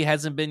Ridley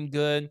hasn't been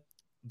good.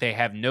 They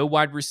have no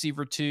wide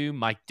receiver 2.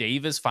 Mike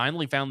Davis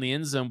finally found the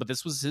end zone, but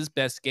this was his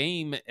best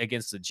game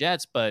against the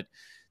Jets. But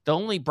the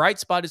only bright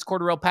spot is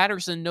Cordell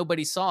Patterson.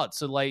 Nobody saw it.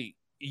 So, like,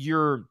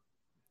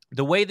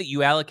 the way that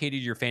you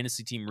allocated your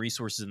fantasy team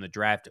resources in the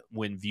draft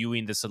when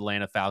viewing this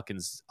Atlanta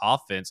Falcons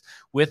offense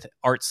with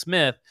Art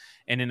Smith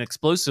and an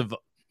explosive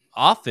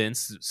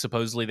offense,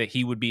 supposedly, that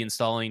he would be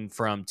installing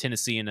from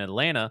Tennessee and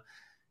Atlanta,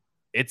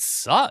 it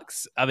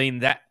sucks. I mean,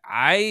 that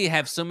I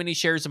have so many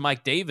shares of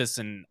Mike Davis,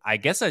 and I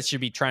guess I should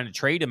be trying to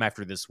trade him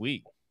after this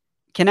week.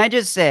 Can I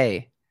just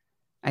say,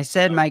 I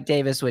said Mike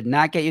Davis would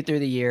not get you through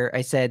the year. I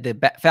said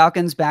the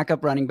Falcons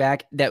backup running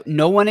back that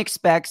no one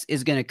expects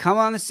is going to come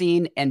on the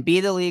scene and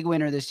be the league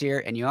winner this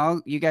year. And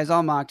you guys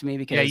all mocked me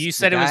because you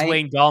said it was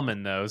Wayne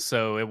Gallman though,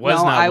 so it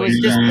was not. I was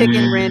just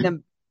picking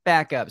random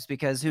backups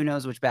because who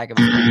knows which backup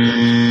is going to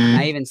be.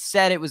 I even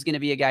said it was going to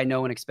be a guy no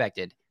one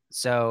expected.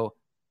 So.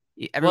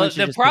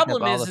 The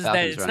problem is that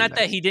it's not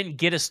that he didn't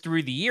get us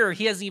through the year.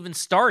 He hasn't even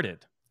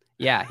started.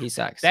 Yeah, he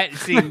sucks.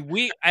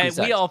 We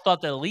all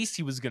thought that at least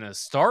he was going to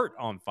start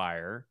on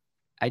fire.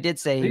 I did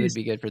say he would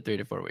be good for 3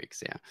 to 4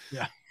 weeks.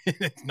 Yeah.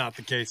 It's not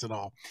the case at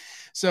all.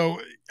 So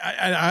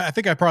I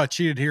think I probably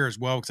cheated here as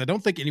well, because I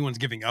don't think anyone's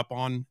giving up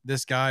on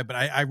this guy, but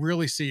I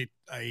really see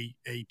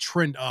a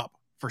trend up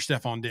for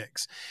Stephon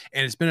Diggs.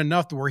 And it's been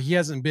enough to where he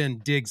hasn't been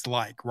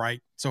Diggs-like,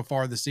 right, so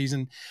far this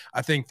season.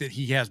 I think that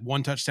he has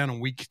 1 touchdown in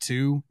week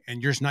 2,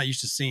 and you're just not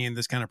used to seeing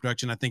this kind of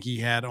production. I think he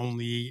had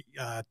only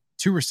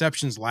 2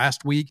 receptions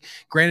last week.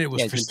 Granted, it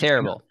was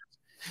terrible.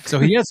 So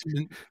he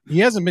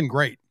hasn't been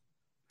great.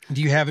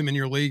 Do you have him in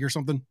your league or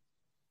something?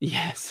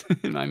 Yes,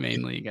 in my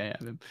main league, I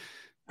have him.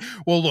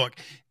 Well, look,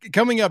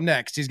 coming up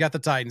next, he's got the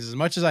Titans. As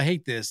much as I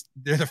hate this,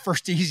 they're the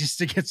first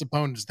easiest against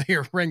opponents. They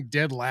are ranked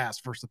dead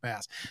last first to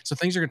pass. So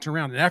things are going to turn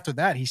around. And after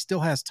that, he still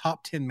has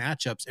top 10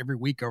 matchups every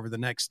week over the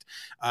next,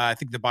 I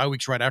think the bye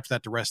week's right after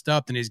that to rest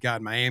up. Then he's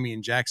got Miami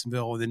and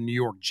Jacksonville and then New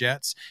York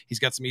Jets. He's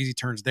got some easy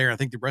turns there. I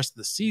think the rest of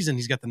the season,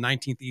 he's got the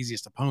 19th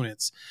easiest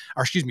opponents,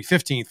 or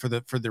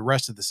 15th for the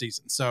rest of the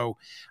season. So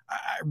I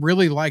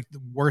really like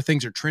where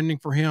things are trending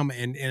for him.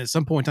 And at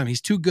some point in time,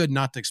 he's too good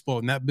not to explode.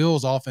 And that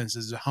Bills offense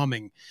is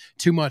humming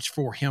too much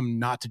for him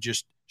not to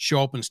just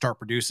show up and start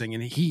producing.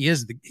 And he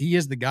is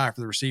the guy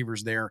for the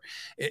receivers there.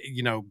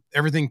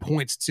 Everything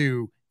points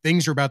to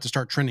things are about to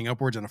start trending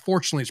upwards. And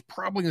unfortunately, it's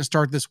probably going to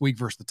start this week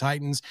versus the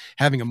Titans,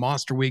 having a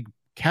monster week,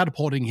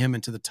 catapulting him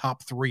into the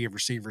top 3 of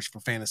receivers for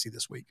fantasy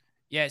this week.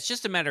 Yeah, it's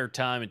just a matter of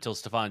time until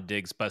Stephon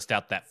Diggs busts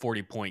out that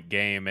 40-point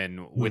game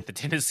and with the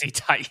Tennessee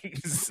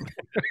Titans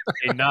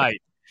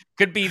night.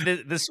 Could be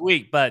this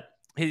week, but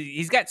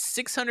he's got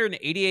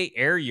 688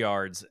 air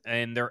yards,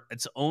 and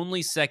it's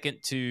only second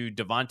to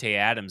Devontae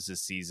Adams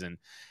this season.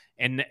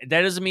 And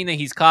that doesn't mean that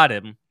he's caught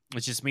him.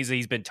 It just means that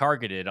he's been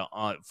targeted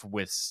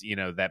with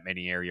that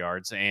many air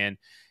yards. And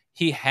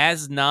he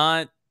has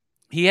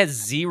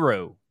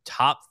 0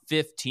 top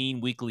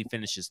 15 weekly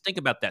finishes. Think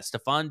about that.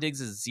 Stephon Diggs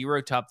is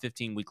 0 top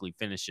 15 weekly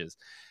finishes.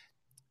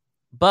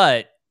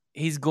 But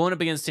he's going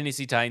up against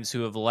Tennessee Titans,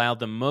 who have allowed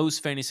the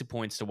most fantasy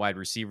points to wide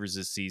receivers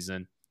this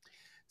season.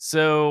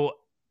 So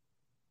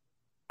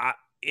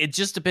it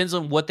just depends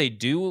on what they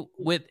do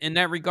in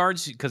that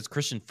regards, because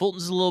Christian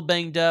Fulton's a little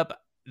banged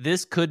up.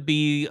 This could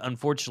be,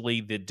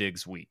 unfortunately, the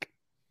Diggs week.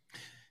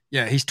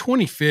 Yeah, he's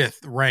 25th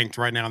ranked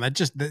right now. And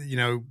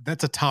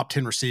that's a top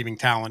 10 receiving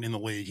talent in the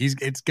league.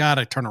 It's got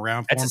to turn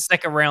around for him. That's a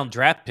second round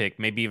draft pick,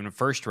 maybe even a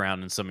first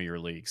round in some of your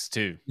leagues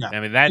too. Yeah. I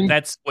mean,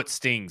 that's what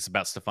stings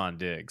about Stephon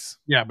Diggs.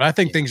 Yeah, but I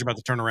think things are about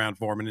to turn around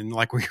for him. And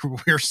like we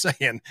were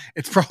saying,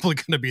 it's probably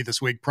going to be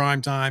this week,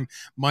 prime time,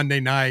 Monday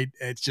night.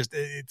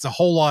 It's a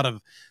whole lot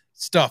of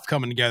stuff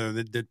coming together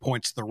that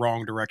points the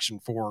wrong direction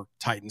for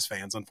Titans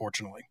fans,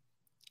 unfortunately.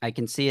 I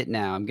can see it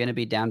now. I'm going to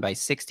be down by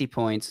 60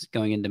 points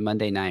going into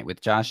Monday night with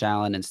Josh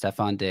Allen and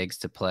Stephon Diggs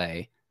to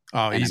play.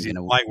 Oh, easy.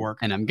 Light work.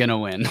 And I'm going to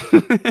win.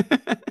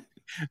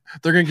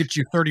 They're going to get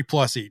you 30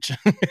 plus each.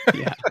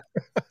 Yeah.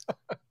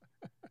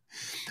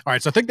 All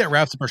right. So I think that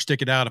wraps up our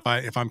Stick It Out.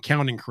 If I'm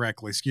counting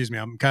correctly, excuse me,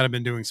 I'm kind of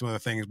been doing some other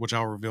things, which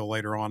I'll reveal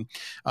later on,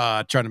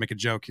 trying to make a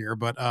joke here,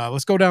 but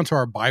let's go down to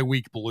our bye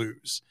week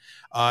blues.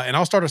 And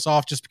I'll start us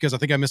off just because I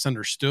think I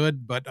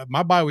misunderstood, but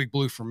my bye week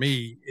blue for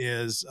me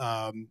is,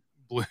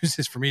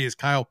 is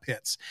Kyle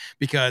Pitts,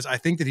 because I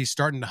think that he's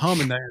starting to hum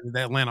in the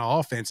Atlanta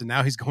offense, and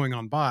now he's going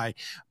on by.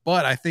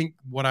 But I think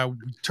what I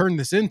turned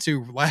this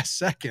into last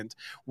second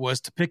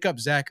was to pick up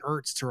Zach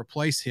Ertz to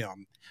replace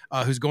him,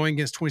 who's going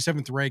against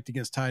 27th ranked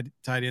against tight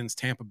ends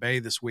Tampa Bay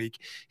this week.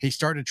 He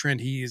started a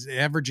trend. He is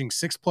averaging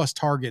 6+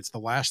 targets the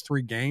last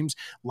 3 games.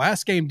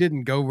 Last game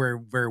didn't go very,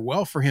 very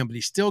well for him, but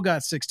he still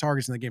got 6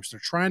 targets in the game. So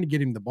they're trying to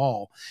get him the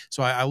ball.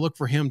 So I look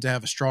for him to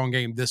have a strong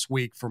game this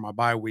week for my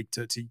bye week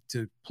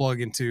to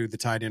plug into the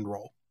tight end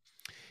role.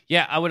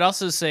 Yeah, I would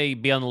also say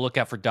be on the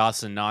lookout for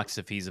Dawson Knox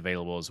if he's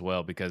available as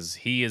well, because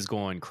he is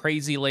going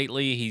crazy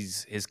lately.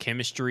 His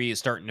chemistry is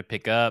starting to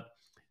pick up.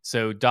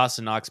 So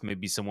Dawson Knox may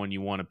be someone you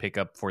want to pick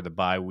up for the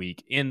bye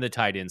week in the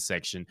tight end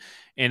section.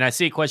 And I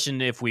see a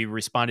question if we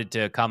responded to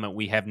a comment.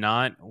 We have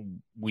not.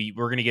 We're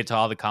going to get to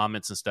all the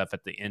comments and stuff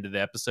at the end of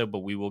the episode, but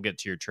we will get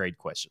to your trade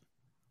question.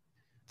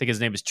 I think his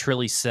name is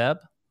Trilly Seb.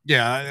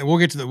 Yeah, we'll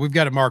get to we've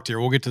got it marked here.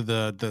 We'll get to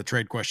the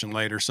trade question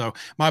later. So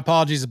my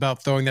apologies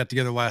about throwing that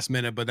together last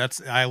minute,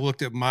 but I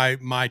looked at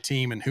my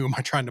team and who am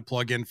I trying to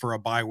plug in for a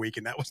bye week,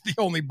 and that was the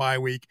only bye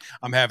week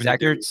I'm having. Zach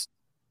Ertz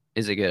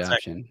is a good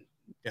option.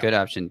 Yeah. Good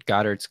option.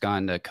 Goddard's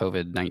gone to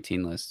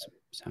COVID-19 list.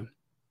 So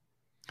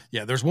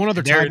yeah, there's one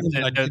other tight end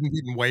that I didn't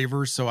get in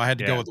waivers, so I had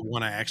to go with the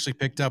one I actually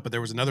picked up. But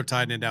there was another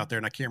tight end out there,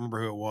 and I can't remember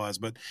who it was.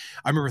 But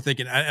I remember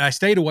thinking, I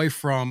stayed away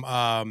from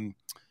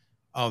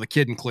the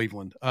kid in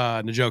Cleveland,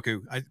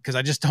 Njoku, because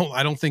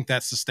I don't think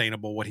that's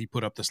sustainable what he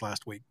put up this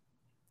last week.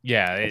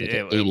 Yeah,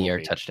 it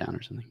 80-yard touchdown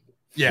or something.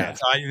 Yeah,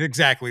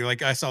 exactly.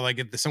 Like I saw,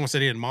 someone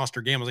said he had a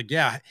monster game. I was like,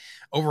 yeah,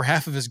 over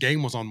half of his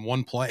game was on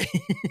one play.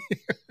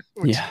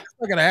 Which is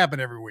not going to happen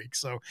every week.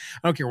 So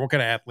I don't care what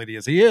kind of athlete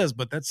he is,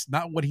 but that's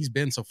not what he's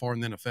been so far in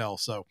the NFL.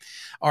 So,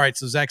 all right.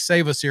 So Zach,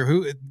 save us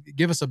here.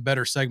 Give us a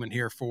better segment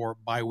here for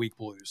bye week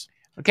blues.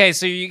 Okay.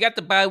 So you got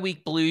the bye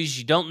week blues.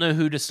 You don't know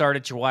who to start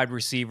at your wide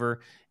receiver.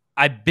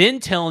 I've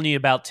been telling you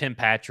about Tim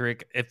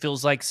Patrick. It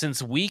feels like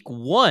since week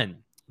 1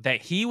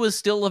 that he was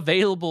still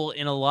available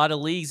in a lot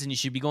of leagues and you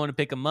should be going to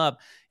pick him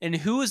up. And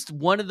who is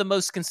one of the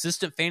most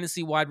consistent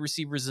fantasy wide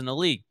receivers in the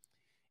league?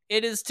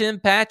 It is Tim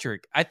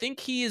Patrick. I think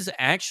he is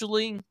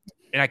actually,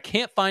 and I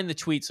can't find the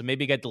tweet, so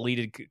maybe it got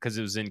deleted because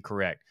it was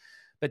incorrect.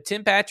 But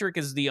Tim Patrick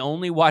is the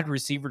only wide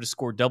receiver to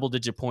score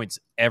double-digit points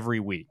every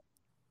week.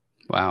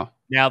 Wow.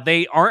 Now,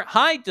 they aren't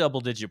high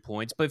double-digit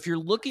points, but if you're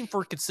looking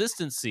for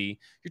consistency,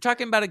 you're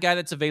talking about a guy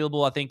that's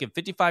available, I think, in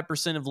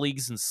 55% of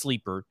leagues in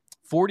Sleeper,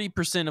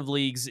 40% of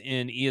leagues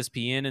in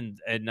ESPN,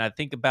 and I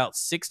think about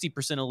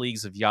 60% of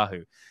leagues of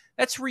Yahoo.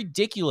 That's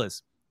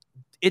ridiculous.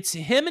 It's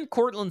him and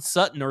Courtland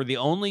Sutton are the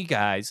only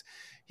guys.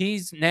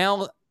 He's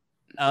now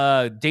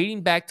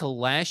dating back to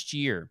last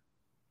year,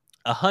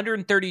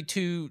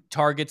 132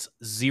 targets,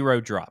 0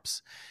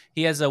 drops.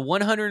 He has a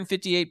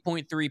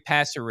 158.3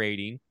 passer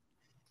rating.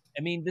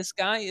 I mean, this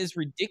guy is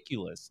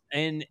ridiculous.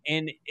 And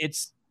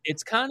it's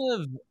kind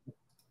of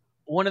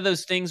one of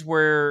those things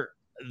where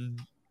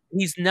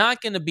he's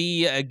not going to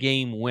be a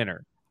game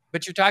winner.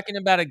 But you're talking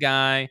about a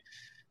guy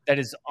that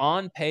is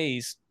on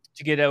pace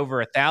to get over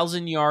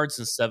 1,000 yards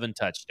and 7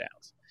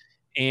 touchdowns.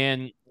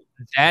 And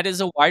that is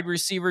a wide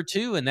receiver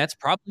too. And that's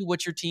probably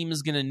what your team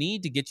is going to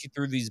need to get you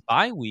through these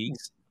bye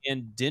weeks.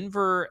 And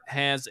Denver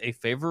has a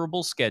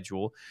favorable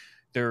schedule.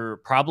 They're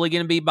probably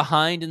going to be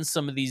behind in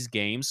some of these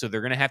games, so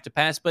they're going to have to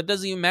pass. But it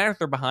doesn't even matter if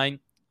they're behind.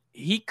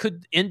 He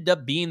could end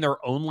up being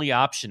their only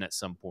option at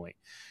some point.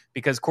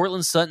 Because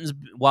Courtland Sutton's,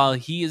 while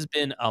he has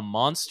been a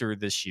monster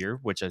this year,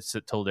 which I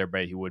told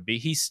everybody he would be,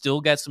 he's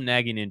still got some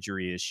nagging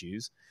injury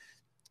issues.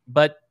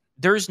 But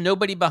there's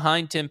nobody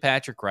behind Tim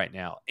Patrick right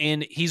now.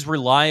 And he's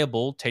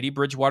reliable. Teddy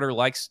Bridgewater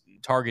likes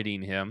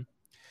targeting him.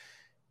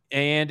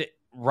 And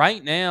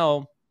right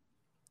now,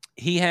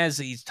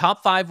 he's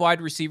top 5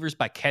 wide receivers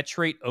by catch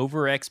rate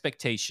over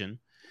expectation.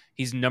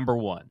 He's number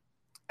 1.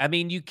 I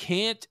mean, you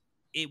can't,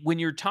 when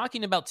you're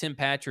talking about Tim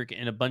Patrick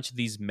and a bunch of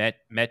these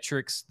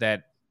metrics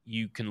that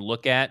you can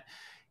look at,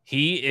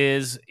 he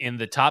is in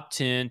the top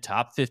 10,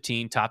 top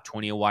 15, top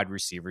 20 of wide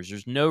receivers.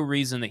 There's no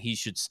reason that he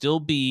should still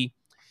be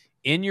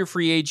in your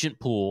free agent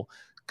pool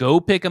Go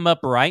pick him up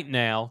right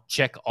now.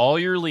 Check all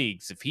your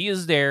leagues. If he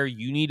is there,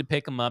 you need to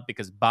pick him up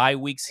because bye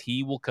weeks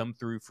he will come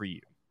through for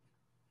you.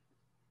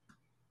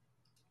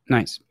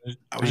 Nice.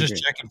 I was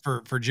just checking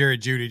for Jerry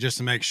Jeudy just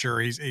to make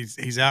sure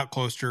he's out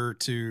closer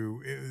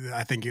to.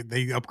 I think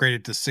they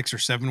upgraded to 6 or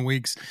 7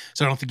 weeks,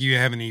 so I don't think you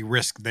have any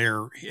risk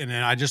there. And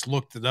then I just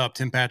looked it up.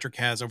 Tim Patrick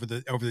has over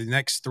the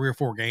next 3 or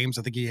 4 games.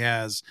 I think he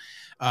has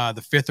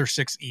the 5th or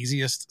 6th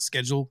easiest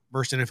schedule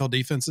versus NFL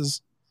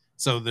defenses.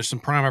 So there's some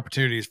prime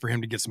opportunities for him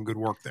to get some good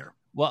work there.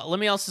 Well, let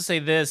me also say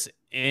this.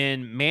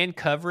 In man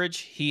coverage,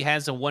 he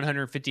has a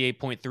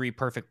 158.3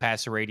 perfect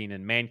passer rating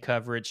in man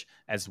coverage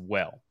as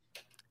well.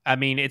 I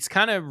mean, it's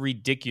kind of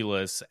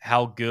ridiculous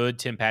how good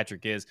Tim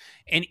Patrick is.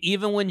 And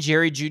even when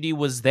Jerry Jeudy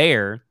was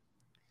there,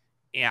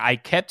 I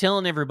kept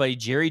telling everybody,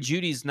 Jerry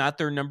Judy's not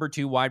their number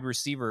 2 wide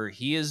receiver.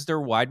 He is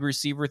their wide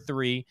receiver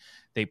 3.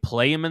 They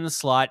play him in the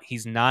slot.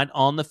 He's not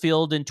on the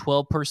field in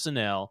 12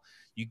 personnel.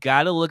 You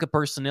got to look at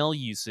personnel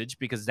usage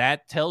because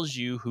that tells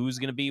you who's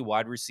going to be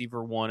wide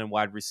receiver 1 and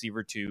wide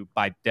receiver 2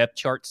 by depth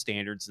chart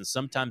standards. And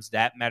sometimes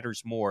that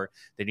matters more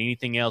than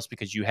anything else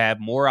because you have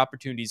more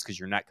opportunities because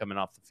you're not coming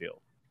off the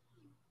field.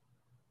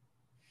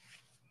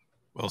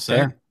 Well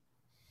said.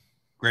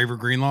 Graver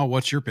Greenlaw,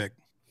 what's your pick?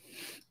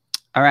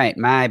 All right,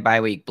 my bye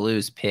week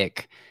Blues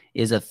pick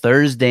is a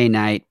Thursday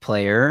night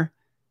player,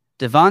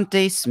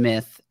 Devonta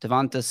Smith,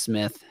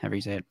 however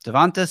you say it,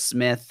 Devonta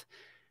Smith.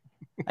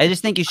 I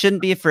just think you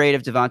shouldn't be afraid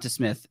of Devonta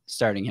Smith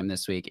starting him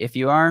this week. If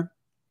you are,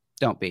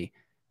 don't be.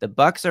 The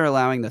Bucs are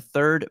allowing the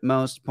 3rd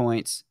most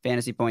points,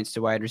 fantasy points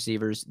to wide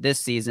receivers this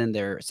season.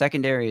 Their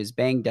secondary is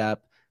banged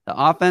up. The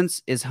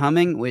offense is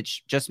humming,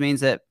 which just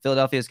means that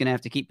Philadelphia is going to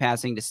have to keep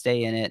passing to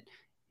stay in it.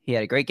 He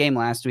had a great game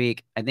last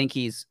week. I think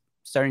he's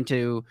starting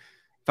to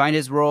find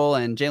his role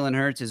and Jalen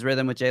Hurts, his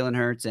rhythm with Jalen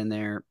Hurts, and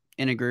they're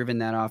in a groove in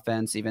that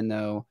offense, even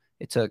though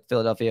it took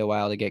Philadelphia a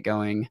while to get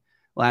going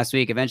last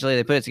week. Eventually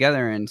they put it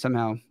together and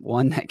somehow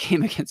won that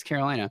game against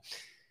Carolina.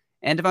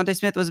 And Devonta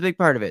Smith was a big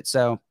part of it.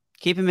 So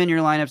keep him in your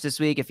lineups this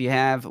week. If you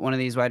have one of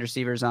these wide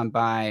receivers on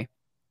bye,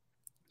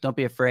 don't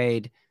be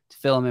afraid to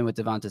fill him in with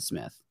Devonta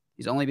Smith.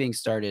 He's only being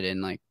started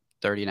in like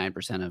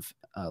 39% of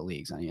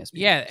leagues on ESPN.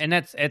 Yeah, and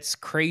that's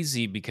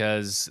crazy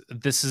because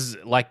this is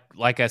like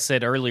I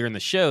said earlier in the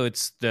show,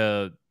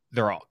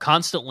 they're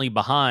constantly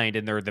behind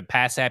and they're the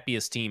pass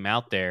happiest team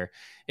out there.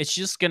 It's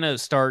just gonna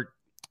start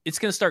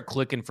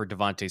clicking for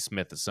Devonta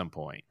Smith at some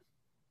point.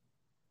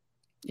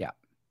 Yeah.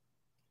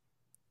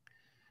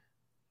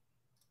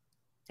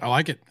 I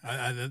like it.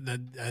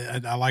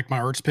 I like my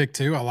Ertz pick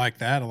too. I like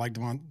that. I like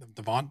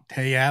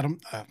Devontae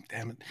Adams.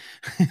 Damn it,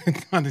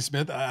 Devonta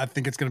Smith. I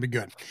think it's going to be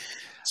good.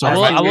 So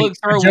I will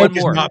throw one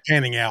more. Not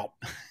panning out.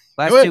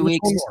 Last 2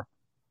 weeks.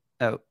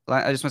 Oh,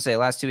 I just want to say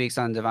last 2 weeks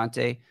on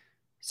Devontae,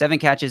 7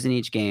 catches in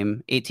each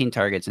game, 18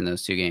 targets in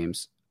those 2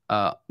 games,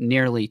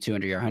 nearly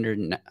 200 yards,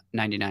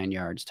 199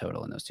 yards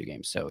total in those 2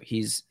 games. So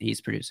he's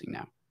producing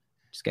now.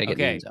 Just got to get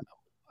the end zone.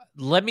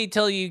 Let me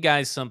tell you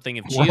guys something.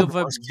 If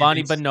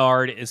Giovanni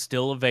Bernard is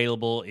still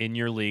available in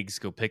your leagues,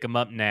 go pick him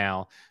up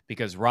now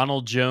because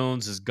Ronald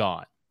Jones is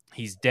gone.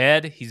 He's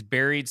dead. He's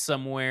buried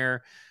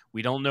somewhere.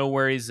 We don't know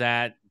where he's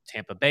at.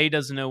 Tampa Bay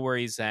doesn't know where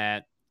he's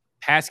at.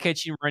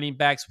 Pass-catching running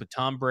backs with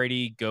Tom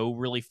Brady go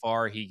really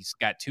far. He's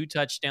got 2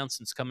 touchdowns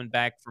since coming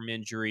back from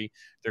injury.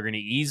 They're going to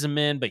ease him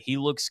in, but he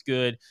looks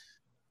good.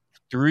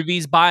 Through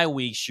these bye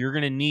weeks, you're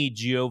going to need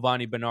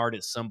Giovanni Bernard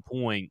at some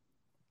point.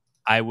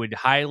 I would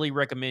highly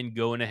recommend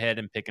going ahead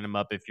and picking him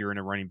up if you're in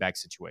a running back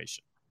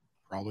situation.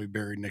 Probably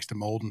buried next to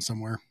Molden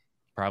somewhere.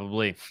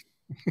 Probably.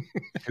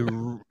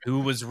 who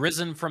was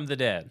risen from the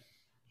dead.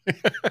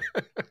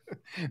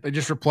 They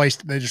just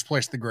placed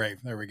the grave.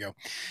 There we go.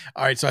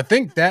 All right. So I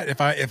think that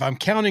if I'm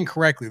counting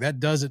correctly, that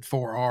does it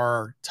for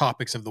our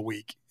topics of the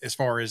week as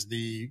far as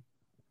the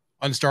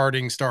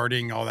unstarting,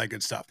 starting, all that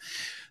good stuff.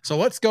 So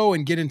let's go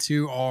and get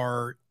into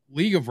our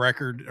league of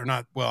record, or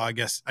not. Well, I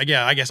guess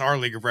our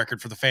league of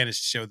record for the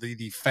fantasy show,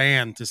 the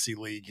fantasy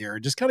league here.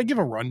 Just kind of give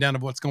a rundown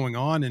of what's going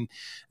on. And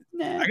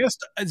I guess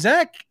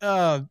Zach,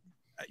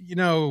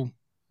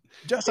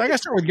 just I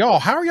guess start with y'all.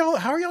 How are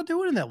y'all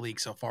doing in that league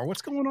so far?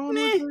 What's going on?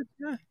 With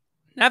it?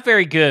 Not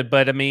very good,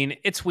 but I mean,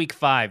 it's week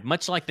 5.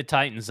 Much like the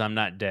Titans, I'm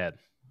not dead.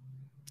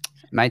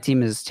 My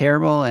team is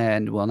terrible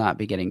and will not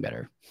be getting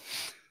better.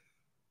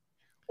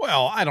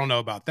 Well, I don't know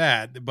about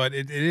that, but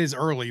it is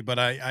early.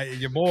 But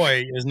your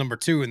boy is number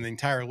 2 in the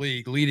entire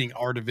league, leading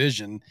our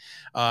division.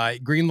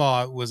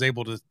 Greenlaw was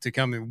able to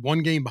come in 1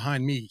 game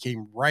behind me. He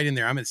came right in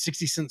there. I'm at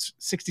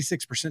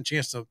 66%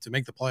 chance to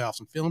make the playoffs.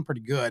 I'm feeling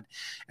pretty good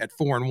at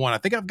 4-1. I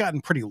think I've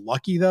gotten pretty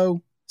lucky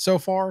though so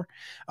far,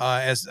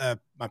 as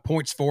my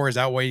points for is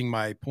outweighing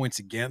my points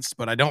against.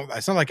 But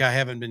it's not like I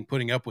haven't been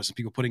putting up with some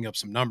people putting up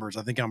some numbers.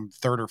 I think I'm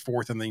 3rd or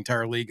 4th in the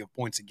entire league of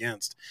points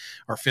against,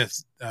 or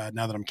 5th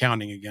now that I'm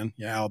counting again.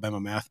 Yeah,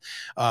 Alabama math.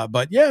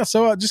 But yeah,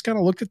 so I just kind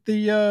of looked at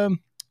the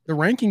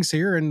rankings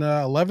here, and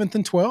 11th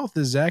and 12th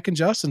is Zach and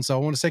Justin. So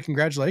I want to say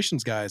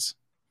congratulations, guys.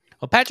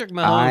 Well, Patrick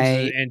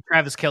Mahomes and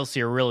Travis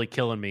Kelce are really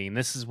killing me, and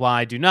this is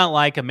why I do not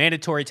like a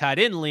mandatory tight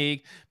end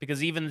league,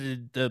 because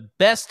even the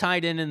best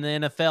tight end in the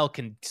NFL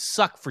can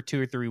suck for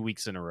 2 or 3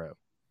 weeks in a row.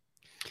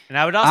 And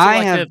I would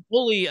also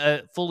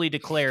to fully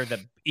declare that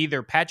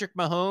either Patrick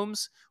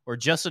Mahomes or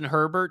Justin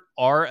Herbert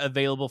are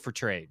available for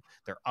trade.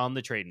 They're on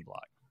the trading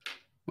block.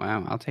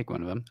 Wow, I'll take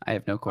one of them. I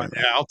have no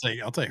quarterback. Yeah,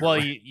 I'll take. Well,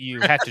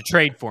 you have to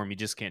trade for him. You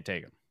just can't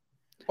take him.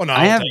 Well, no,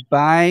 I have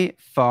by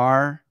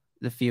far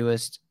the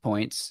fewest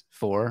points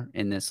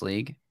in this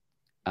league.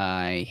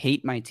 I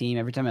hate my team.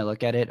 Every time I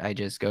look at it, I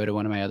just go to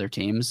one of my other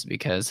teams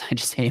because I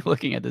just hate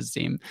looking at this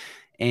team.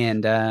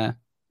 And I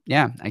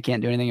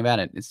can't do anything about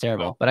it. It's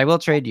terrible. But I will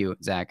trade you,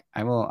 Zach.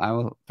 I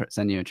will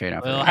send you a trade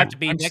offer. Well, it'll have to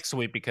be next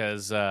week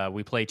because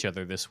we play each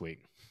other this week.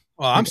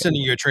 Well, I'm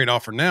sending you a trade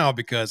offer now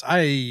because I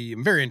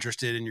am very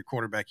interested in your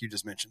quarterback you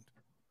just mentioned.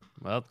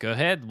 Well, go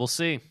ahead. We'll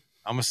see.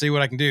 I'm going to see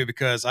what I can do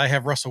because I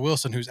have Russell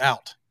Wilson, who's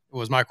out. It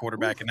was my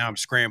quarterback, and now I'm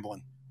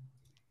scrambling.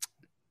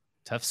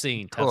 Tough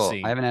scene.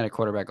 I haven't had a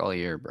quarterback all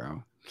year,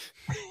 bro.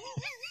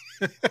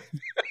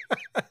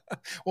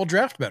 Well,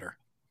 draft better.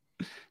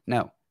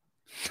 No.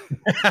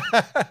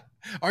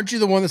 Aren't you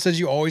the one that says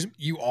you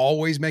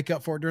always make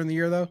up for it during the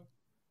year, though?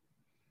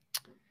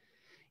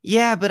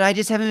 Yeah, but I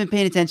just haven't been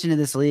paying attention to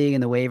this league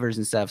and the waivers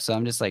and stuff, so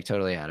I'm just like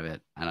totally out of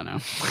it. I don't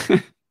know.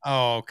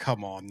 Oh,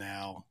 come on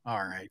now.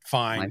 All right,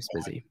 fine. Life's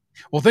busy.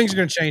 Well, things are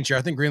going to change here.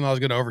 I think Greenlaw is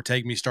going to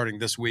overtake me starting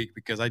this week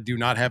because I do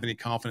not have any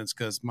confidence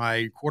because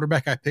my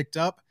quarterback I picked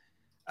up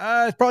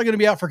is probably going to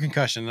be out for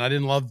concussion. And I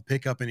didn't love the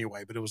pickup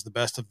anyway, but it was the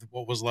best of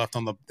what was left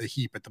on the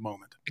heap at the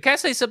moment. Can I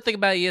say something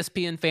about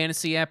ESPN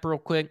Fantasy app real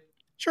quick?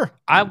 Sure.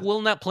 I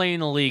will not play in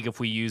the league if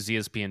we use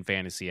ESPN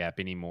Fantasy app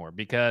anymore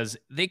because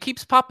they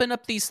keeps popping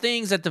up these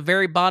things at the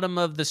very bottom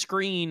of the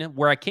screen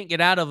where I can't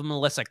get out of them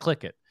unless I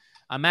click it.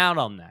 I'm out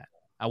on that.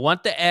 I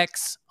want the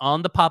X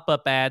on the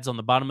pop-up ads on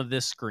the bottom of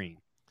this screen.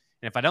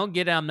 And if I don't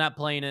get it, I'm not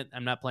playing it.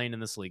 I'm not playing in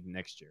this league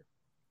next year.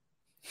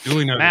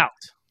 Duly noted. I'm out.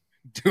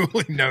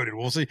 Duly noted.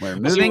 We'll see. We're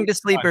moving to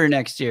Sleeper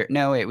next year.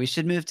 No, wait. We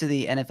should move to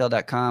the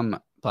NFL.com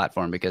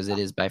platform because it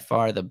is by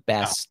far the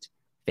best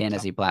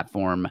fantasy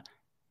platform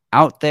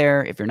out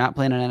there. If you're not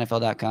playing on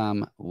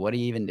NFL.com, what are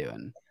you even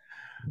doing?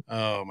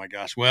 Oh, my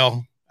gosh.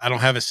 Well, I don't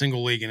have a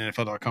single league in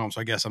NFL.com,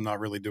 so I guess I'm not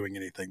really doing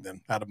anything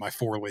then out of my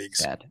 4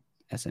 leagues. Bad.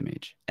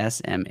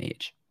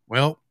 SMH.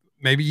 Well,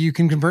 maybe you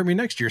can convert me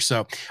next year.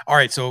 So, all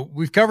right. So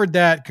we've covered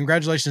that.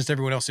 Congratulations to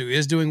everyone else who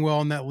is doing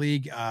well in that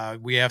league.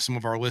 We have some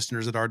of our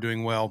listeners that are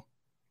doing well.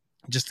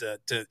 Just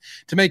to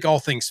make all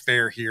things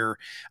fair here,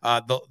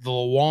 the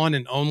one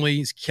and only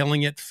is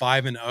killing it,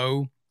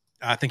 5-0.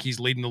 I think he's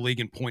leading the league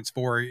in points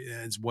for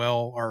as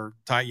well. Or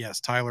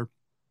Tyler,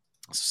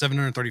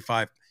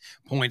 735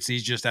 points.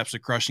 He's just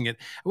absolutely crushing it.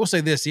 I will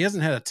say this: he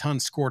hasn't had a ton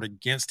scored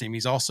against him.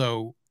 He's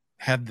also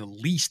had the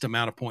least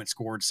amount of points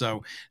scored.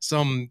 So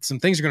some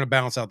things are going to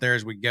balance out there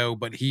as we go,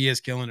 but he is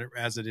killing it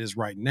as it is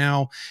right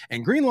now.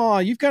 And Greenlaw,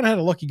 you've kind of had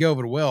a lucky go of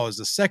it well as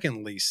the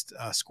second least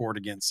scored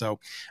against. So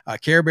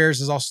Care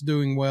Bears is also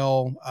doing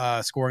well,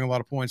 scoring a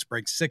lot of points,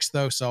 breaks 6th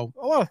though. So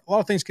a lot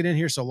of things get in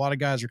here. So a lot of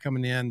guys are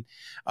coming in.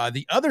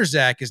 The other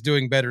Zach is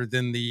doing better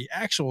than the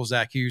actual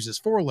Zach who uses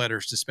 4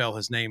 letters to spell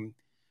his name.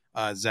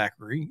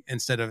 Zachary,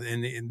 instead of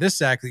in this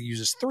Zach that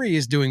uses 3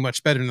 is doing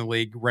much better in the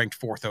league,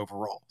 ranked 4th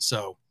overall.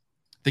 So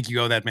I think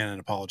you owe that man an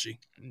apology.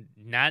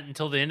 Not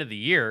until the end of the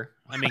year.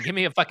 I mean, give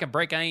me a fucking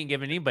break. I ain't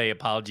giving anybody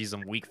apologies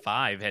on week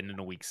 5 heading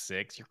into week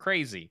 6. You're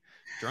crazy.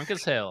 Drunk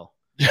as hell.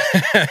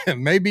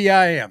 Maybe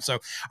I am. So, all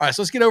right,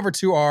 so let's get over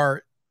to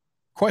our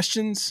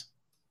questions,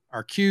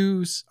 our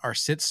cues, our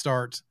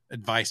sit-start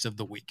advice of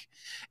the week.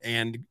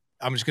 And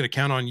I'm just going to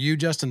count on you,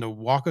 Justin, to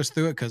walk us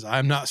through it because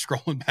I'm not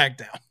scrolling back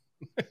down.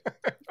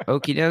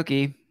 Okie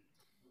dokie.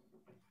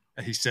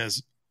 He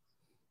says,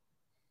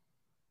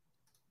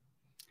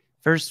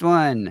 first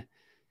one,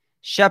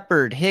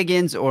 Shepard,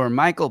 Higgins, or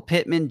Michael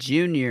Pittman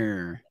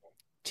Jr.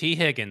 T.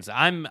 Higgins.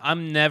 I'm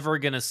never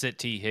gonna sit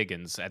T.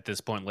 Higgins at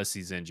this point unless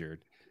he's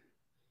injured.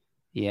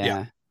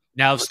 Yeah.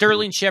 Now, if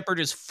Sterling Shepard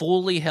is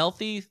fully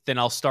healthy, then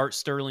I'll start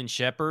Sterling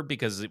Shepard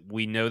because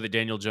we know that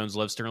Daniel Jones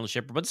loves Sterling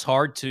Shepard. But it's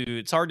hard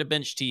to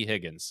bench T.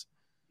 Higgins.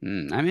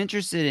 I'm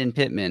interested in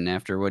Pittman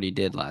after what he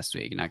did last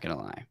week. Not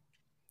gonna lie.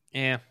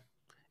 Yeah,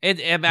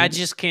 I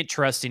just can't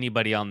trust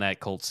anybody on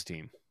that Colts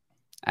team.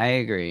 I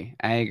agree.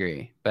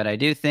 But I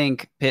do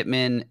think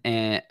Pittman,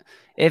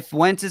 if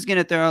Wentz is going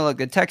to throw, look,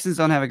 the Texans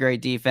don't have a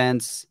great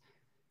defense.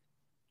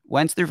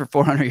 Wentz threw for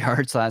 400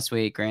 yards last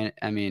week.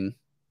 I mean,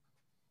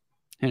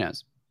 who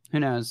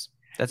knows?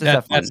 That's a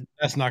tough one.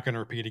 That's not going to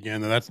repeat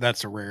again.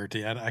 That's a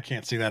rarity. I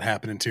can't see that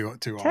happening too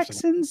often.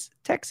 Texans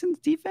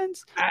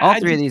defense. All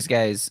 3 of these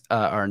guys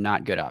are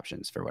not good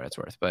options for what it's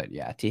worth. But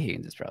yeah, T.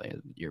 Higgins is probably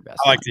your best.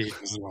 I like T.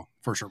 Higgins as well,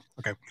 for sure.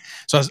 Okay,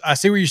 so I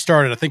see where you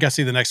started. I think I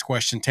see the next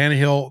question: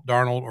 Tannehill,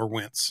 Darnold, or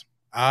Wentz?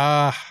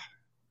 I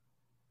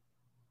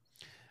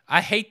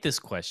hate this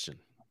question,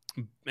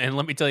 and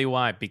let me tell you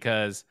why.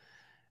 Because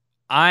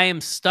I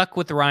am stuck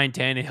with Ryan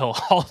Tannehill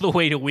all the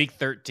way to week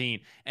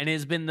 13. And it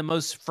has been the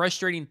most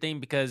frustrating thing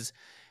because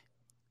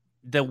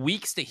the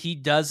weeks that he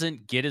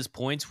doesn't get his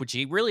points, which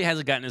he really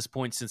hasn't gotten his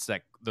points since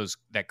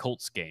that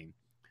Colts game.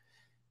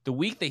 The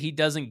week that he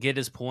doesn't get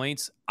his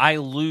points, I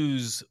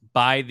lose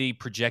by the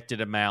projected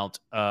amount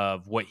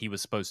of what he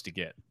was supposed to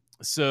get.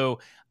 So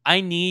I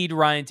need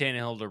Ryan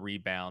Tannehill to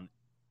rebound.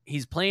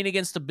 He's playing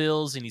against the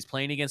Bills and he's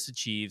playing against the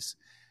Chiefs.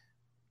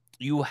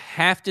 You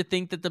have to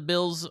think that the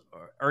Bills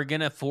are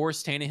going to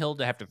force Tannehill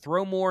to have to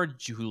throw more.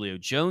 Julio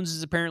Jones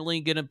is apparently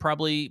going to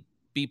probably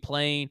be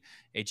playing.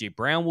 A.J.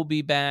 Brown will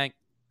be back.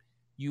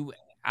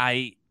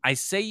 I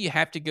say you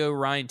have to go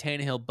Ryan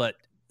Tannehill, but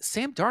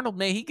Sam Darnold,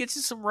 man, he gets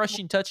you some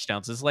rushing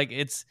touchdowns. It's like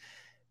it's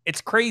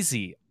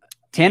crazy.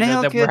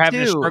 Tannehill that we're having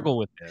to struggle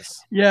with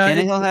this. Yeah,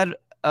 Tannehill had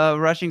a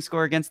rushing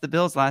score against the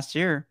Bills last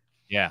year.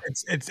 Yeah,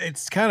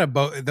 it's kind of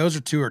both. Those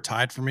two are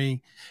tied for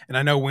me, and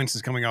I know Wentz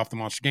is coming off the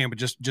monster game, but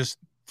just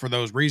for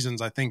those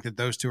reasons, I think that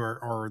those two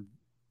are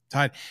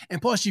tied.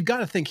 And plus, you've got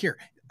to think here.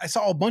 I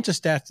saw a bunch of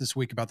stats this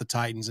week about the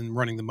Titans and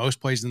running the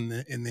most plays in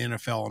the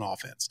NFL on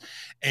offense,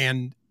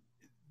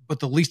 but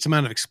the least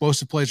amount of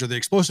explosive plays, or the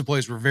explosive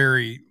plays, were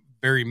very,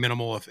 very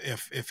minimal,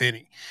 if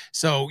any.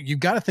 So you've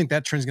got to think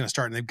that trend's going to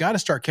start, and they've got to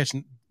start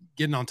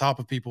getting on top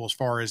of people as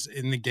far as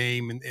in the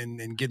game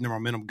and getting their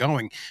momentum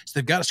going. So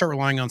they've got to start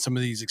relying on some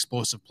of these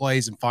explosive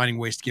plays and finding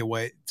ways to get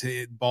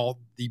the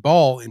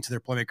ball into their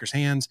playmakers'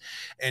 hands.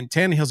 And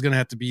Tannehill's going to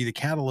have to be the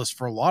catalyst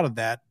for a lot of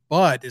that.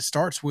 But it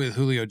starts with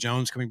Julio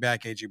Jones coming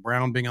back, A.J.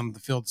 Brown being on the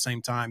field at the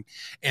same time,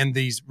 and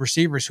these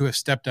receivers who have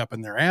stepped up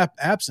in their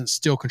absence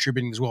still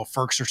contributing as well.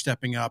 Ferks are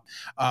stepping up,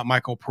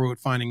 Michael Pruitt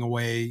finding a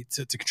way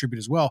to contribute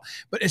as well.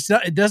 But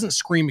it doesn't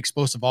scream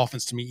explosive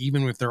offense to me,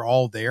 even if they're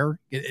all there.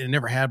 It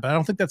never had, but I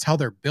don't think that's how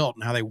they're built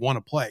and how they want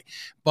to play.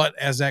 But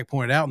as Zach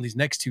pointed out, in these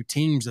next two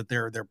teams that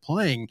they're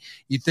playing,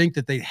 you think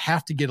that they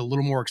have to get a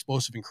little more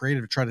explosive and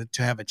creative to try to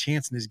have a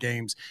chance in these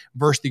games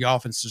versus the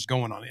offense that's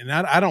going on. And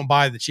I don't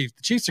buy the Chiefs.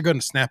 The Chiefs are going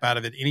to snap out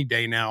of it any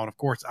day now. And of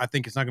course, I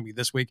think it's not going to be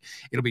this week.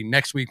 It'll be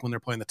next week when they're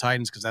playing the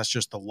Titans, because that's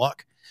just the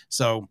luck.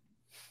 So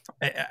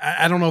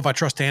I don't know if I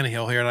trust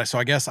Tannehill here. So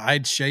I guess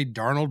I'd shade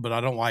Darnold, but I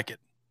don't like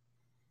it.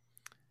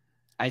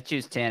 I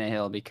choose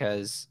Tannehill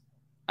because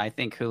I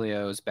think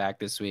Julio's back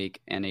this week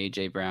and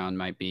A.J. Brown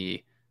might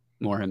be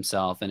more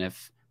himself. And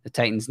if the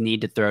Titans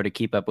need to throw to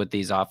keep up with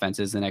these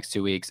offenses the next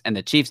 2 weeks, and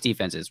the Chiefs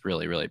defense is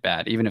really, really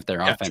bad. Even if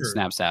their offense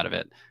snaps out of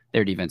it,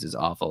 their defense is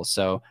awful.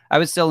 So I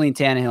would still lean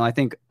Tannehill. I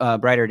think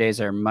brighter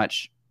days are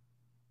much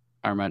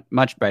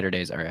brighter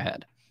days are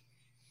ahead.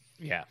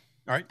 Yeah.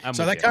 All right.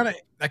 So that kind of,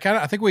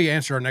 I think we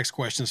answered our next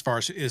question as far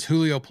as, is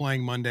Julio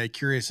playing Monday?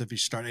 Curious if he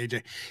should start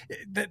AJ.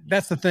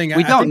 That's the thing.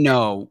 We don't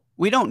know.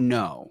 We don't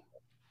know.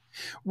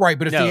 Right.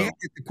 But if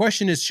the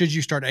question is, should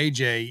you start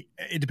AJ?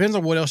 It depends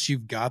on what else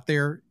you've got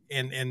there.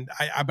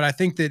 But I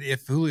think that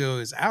if Julio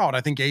is out,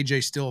 I think AJ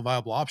is still a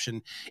viable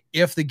option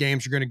if the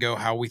games are going to go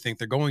how we think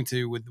they're going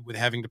to, with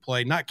having to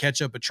play, not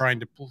catch up, but trying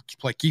to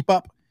play keep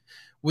up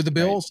with the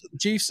Bills, the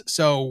Chiefs.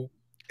 So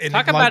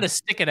talk about a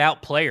stick it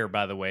out player,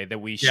 by the way, that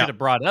we should have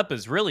brought up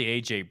is really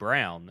A.J.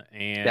 Brown.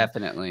 And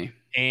definitely.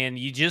 And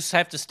you just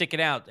have to stick it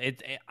out.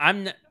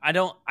 I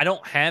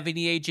don't have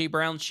any A.J.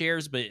 Brown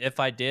shares, but if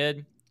I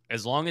did,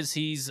 as long as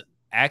he's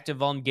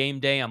active on game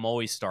day, I'm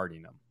always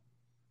starting him.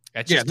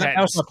 That's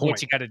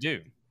what you got to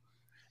do.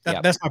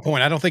 That's my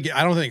point. I don't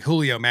think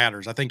Julio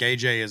matters. I think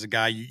AJ is a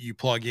guy you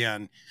plug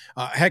in.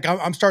 Heck,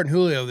 I'm starting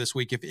Julio this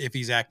week if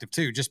he's active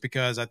too, just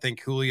because I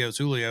think Julio's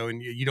Julio,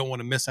 and you don't want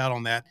to miss out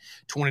on that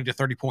 20 to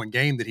 30 point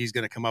game that he's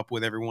going to come up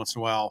with every once in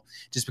a while,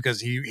 just because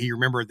he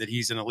remembered that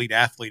he's an elite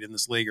athlete in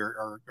this league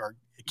or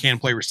can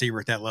play receiver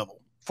at that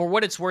level. For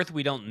what it's worth,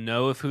 we don't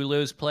know if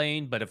Julio's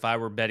playing, but if I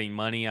were betting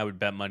money, I would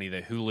bet money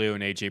that Julio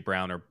and AJ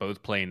Brown are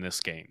both playing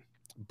this game,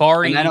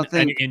 barring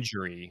an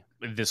injury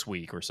this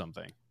week or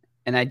something.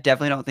 And I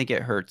definitely don't think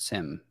it hurts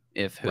him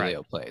if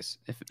Julio plays.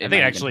 I think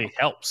it actually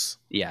helps.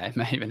 Yeah, it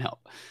might even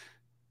help.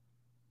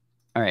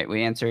 All right,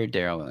 we answered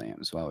Daryl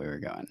Williams while we were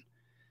going.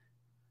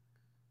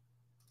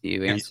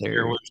 You answered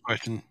Daryl Williams'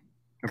 question.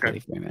 Okay,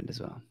 Freeman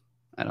as well.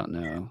 I don't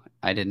know.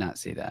 I did not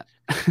see that.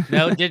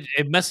 No,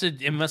 it must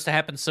have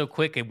happened so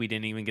quick and we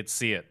didn't even get to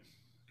see it.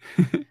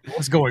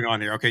 What's going on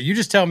here? Okay, you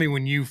just tell me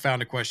when you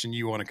found a question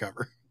you want to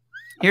cover.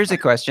 Here's a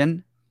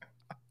question.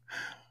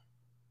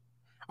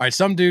 All right,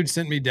 some dude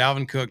sent me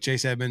Dalvin Cook,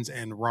 Chase Edmonds,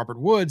 and Robert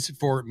Woods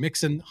for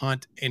Mixon,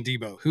 Hunt, and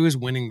Debo. Who is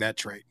winning that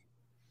trade?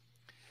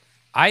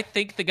 I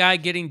think the guy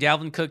getting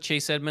Dalvin Cook,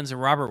 Chase Edmonds,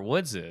 and Robert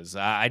Woods is.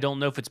 I don't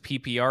know if it's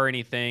PPR or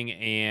anything.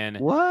 And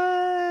what?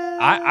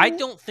 I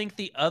don't think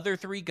the other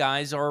three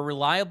guys are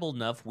reliable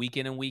enough week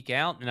in and week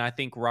out. And I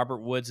think Robert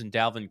Woods and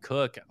Dalvin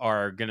Cook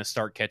are going to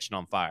start catching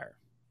on fire.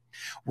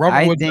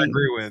 Robert Woods, I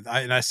agree with.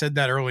 I said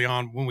that early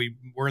on when we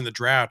were in the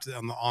draft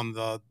on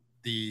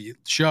the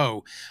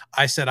show.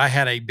 I said I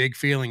had a big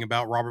feeling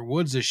about Robert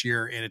Woods this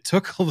year, and it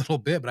took a little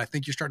bit, but I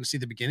think you're starting to see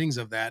the beginnings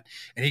of that,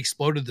 and he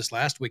exploded this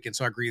last weekend,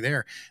 so I agree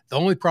there. The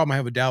only problem I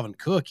have with Dalvin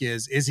Cook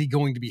is he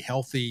going to be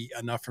healthy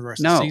enough for the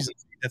rest of the season?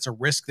 That's a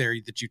risk there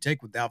that you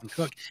take with Dalvin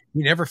Cook.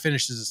 He never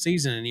finishes the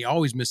season, and he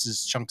always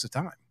misses chunks of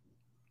time.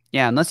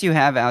 Yeah, unless you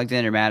have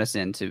Alexander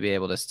Mattison to be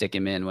able to stick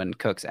him in when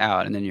Cook's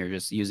out, and then you're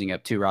just using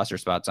up 2 roster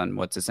spots on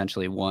what's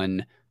essentially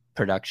 1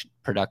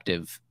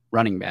 productive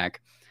running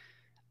back.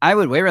 I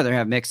would way rather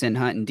have Mixon,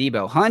 Hunt, and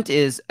Debo. Hunt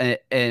is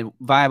a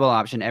viable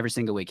option every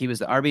single week. He was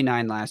the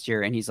RB9 last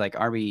year, and he's like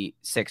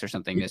RB6 or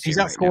something this year. He's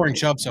outscoring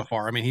Chubb so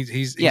far. I mean,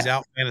 he's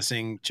out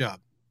fantasying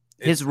Chubb.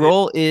 His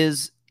role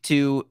is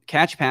to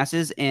catch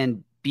passes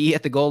and be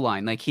at the goal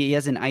line. Like, he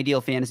has an ideal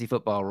fantasy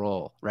football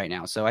role right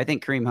now. So I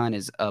think Kareem Hunt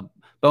is a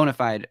bona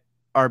fide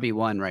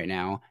RB1 right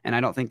now, and I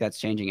don't think that's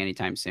changing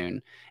anytime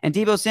soon. And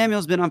Deebo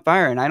Samuel's been on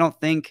fire, and I don't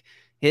think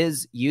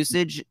his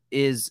usage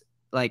is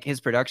like his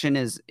production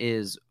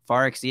is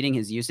far exceeding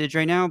his usage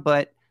right now,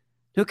 but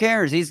who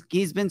cares?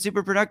 He's been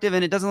super productive,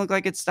 and it doesn't look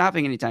like it's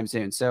stopping anytime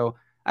soon. So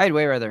I'd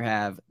way rather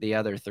have the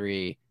other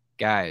 3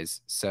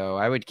 guys. So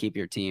I would keep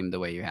your team the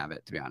way you have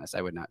it, to be honest.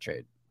 I would not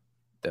trade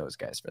those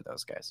guys for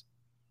those guys.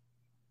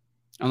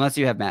 Unless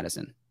you have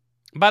Madison.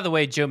 By the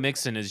way, Joe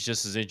Mixon is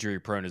just as injury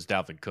prone as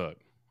Dalvin Cook.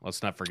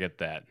 Let's not forget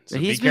that. So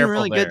he's been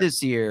really good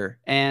this year.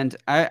 And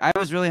I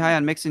was really high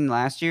on Mixon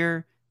last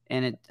year,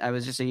 and I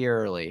was just a year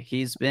early.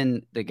 He's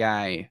been the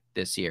guy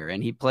this year,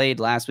 and he played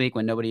last week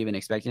when nobody even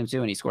expected him to,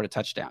 and he scored a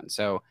touchdown.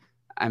 So,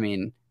 I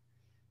mean,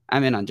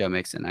 I'm in on Joe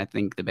Mixon. I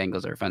think the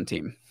Bengals are a fun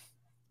team.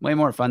 Way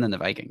more fun than the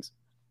Vikings.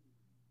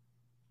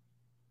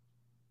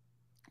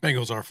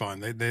 Bengals are fun.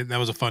 That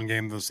was a fun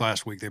game this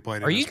last week they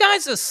played. Are you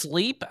guys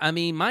asleep? I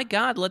mean, my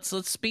God, let's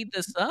speed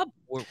this up.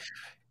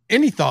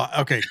 Any thought?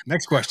 Okay,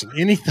 next question.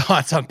 Any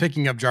thoughts on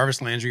picking up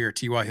Jarvis Landry or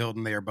T.Y.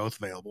 Hilton? They are both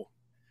available.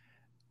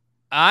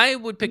 I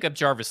would pick up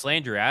Jarvis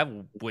Landry. I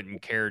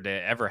wouldn't care to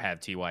ever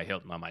have T.Y.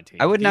 Hilton on my team.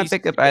 I would not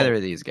pick up either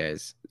of these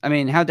guys. I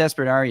mean, how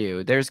desperate are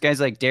you? There's guys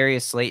like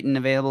Darius Slayton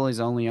available. He's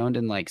only owned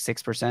in like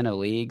 6% of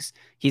leagues.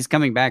 He's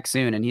coming back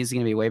soon, and he's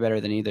going to be way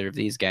better than either of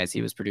these guys.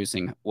 He was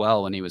producing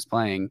well when he was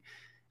playing.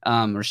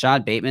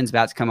 Rashad Bateman's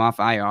about to come off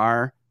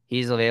IR.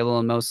 He's available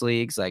in most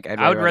leagues. Like,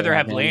 I would rather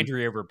have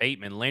Landry over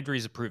Bateman.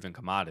 Landry's a proven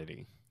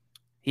commodity.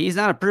 He's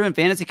not a proven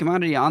fantasy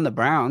commodity on the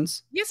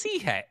Browns. Yes, he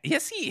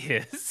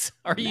is.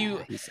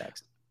 He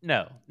sucks.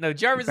 No.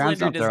 Jarvis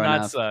Landry does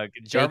not suck.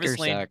 Jarvis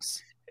Landry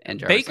sucks. And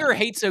Baker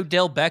hates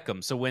Odell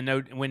Beckham. So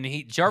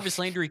when Jarvis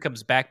Landry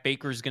comes back,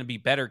 Baker's going to be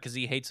better because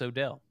he hates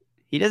Odell.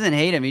 He doesn't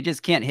hate him. He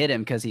just can't hit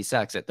him because he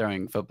sucks at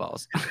throwing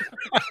footballs.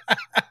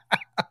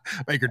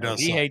 Baker does.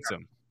 He hates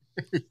him.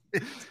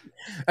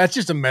 That's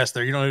just a mess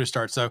there. You don't know who to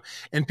start. So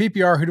in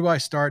PPR, who do I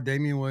start?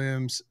 Damian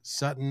Williams,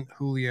 Sutton,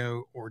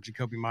 Julio, or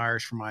Jacoby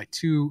Myers for my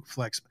two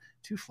flex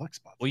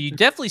spots? Well, you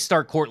definitely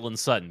start Courtland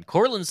Sutton.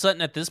 Courtland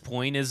Sutton at this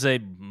point is a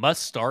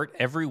must start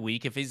every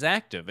week if he's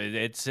active.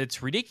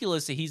 It's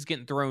ridiculous that he's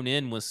getting thrown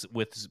in with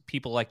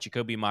people like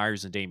Jacoby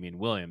Myers and Damian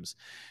Williams.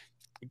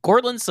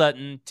 Courtland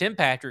Sutton, Tim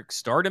Patrick,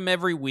 start him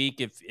every week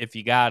if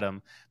you got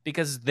him,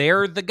 because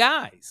they're the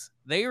guys.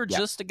 They are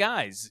just the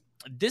guys.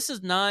 This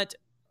is not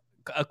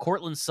a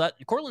Courtland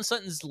Sutton. Courtland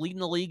Sutton's leading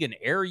the league in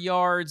air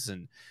yards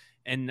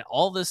and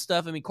all this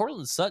stuff. I mean,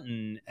 Courtland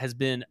Sutton has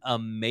been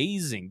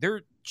amazing.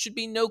 There should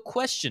be no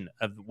question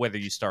of whether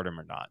you start him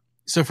or not.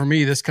 So for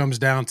me, this comes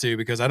down to,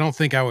 because I don't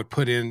think I would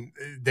put in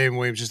Damian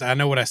Williams. I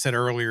know what I said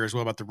earlier as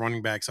well about the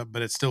running backs,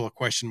 but it's still a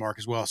question mark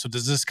as well. So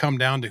does this come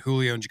down to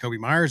Julio and Jacoby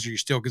Myers, or are you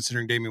still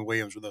considering Damian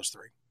Williams with those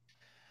 3?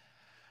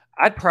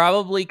 I'd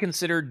probably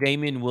consider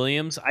Damian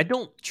Williams. I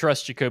don't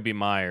trust Jacoby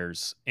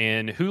Myers,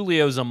 and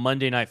Julio's on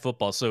Monday Night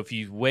Football. So if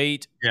you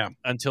wait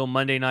until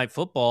Monday Night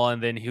Football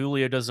and then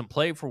Julio doesn't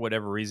play for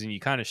whatever reason, you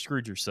kind of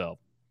screwed yourself.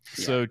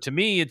 Yeah. So to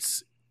me,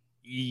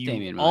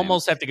 you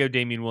almost have to go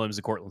Damian Williams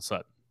and Courtland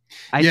Sutton.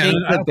 I think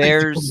the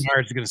Bears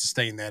Myers is going to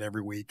sustain that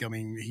every week. I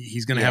mean,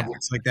 he's going to have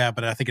weeks like that,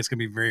 but I think it's going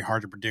to be very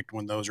hard to predict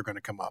when those are going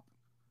to come up.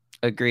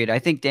 Agreed. I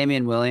think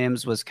Damian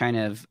Williams was kind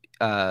of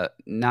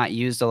not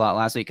used a lot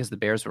last week because the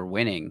Bears were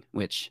winning,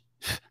 which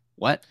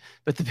what?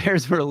 But the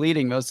Bears were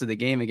leading most of the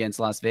game against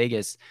Las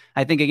Vegas.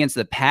 I think against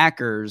the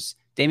Packers,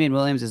 Damian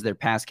Williams is their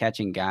pass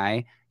catching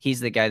guy. He's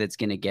the guy that's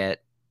going to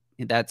get.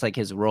 That's like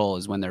his role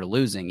is when they're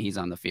losing, he's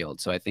on the field.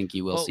 So I think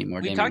you will see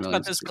more. We talked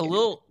about this.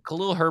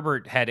 Khalil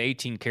Herbert had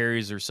 18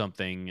 carries or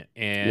something,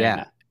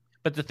 and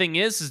but the thing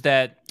is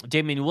that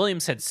Damian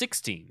Williams had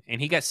 16, and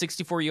he got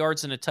 64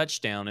 yards and a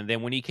touchdown. And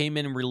then when he came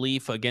in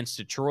relief against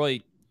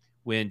Detroit,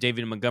 when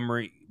David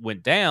Montgomery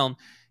went down,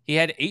 he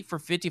had 8 for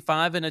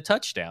 55 and a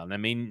touchdown. I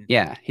mean,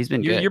 he's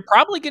been good. You're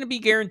probably going to be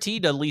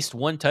guaranteed at least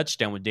one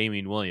touchdown with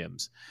Damian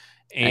Williams.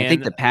 And I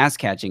think the pass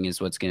catching is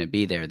what's going to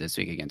be there this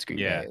week against Green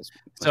Bay.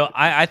 So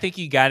I think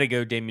you got to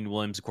go Damian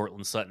Williams,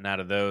 Courtland Sutton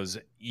out of those.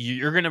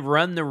 You're going to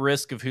run the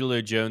risk of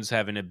Julio Jones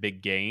having a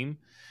big game,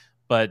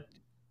 but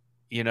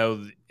you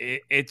know,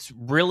 it's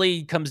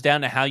really comes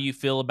down to how you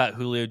feel about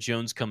Julio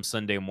Jones come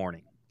Sunday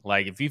morning.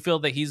 Like if you feel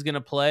that he's going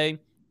to play,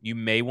 you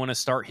may want to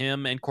start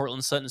him and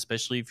Courtland Sutton,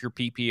 especially if you're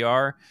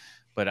PPR.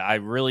 But I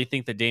really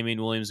think that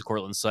Damian Williams and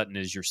Courtland Sutton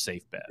is your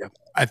safe bet. Yeah.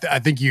 I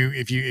think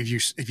if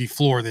you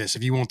floor this,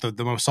 if you want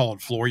the most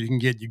solid floor you can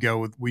get, we go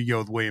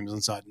with Williams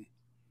and Sutton.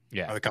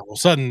 Yeah.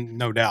 Sutton,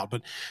 no doubt.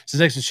 But so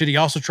next, should he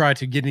also try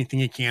to get anything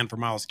he can for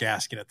Myles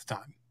Gaskin at the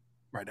time?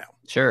 right now.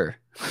 Sure.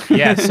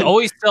 Yes,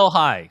 always sell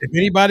high. If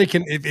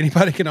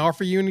anybody can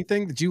offer you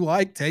anything that you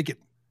like, take it.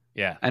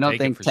 Yeah, I don't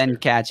think 10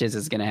 catches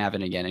is going to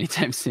happen again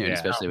anytime soon,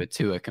 especially with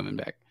Tua coming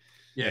back.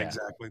 Yeah,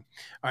 exactly.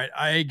 All right,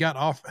 I got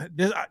off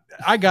this.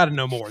 I got to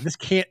know more. This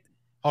can't.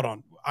 Hold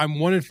on. I'm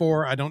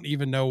 1-4. I don't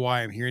even know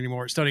why I'm here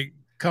anymore. Study,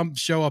 come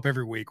show up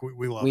every week.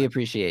 We love. We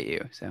appreciate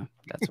you, so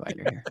that's why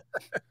you're here.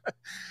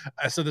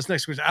 So this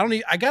next question,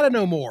 I got to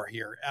know more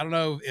here. I don't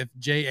know if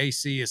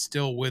JAC is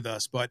still with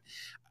us, but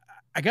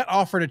I got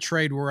offered a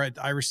trade where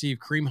I receive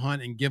Kareem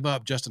Hunt and give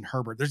up Justin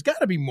Herbert. There's got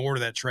to be more to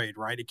that trade,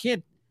 right? It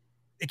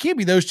can't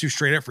be those two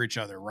straight up for each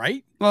other,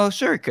 right? Well,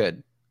 sure it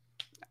could.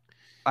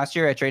 Last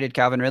year I traded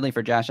Calvin Ridley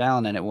for Josh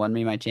Allen, and it won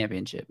me my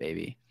championship,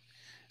 baby.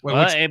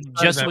 Well,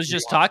 Justin was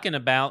just talking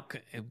about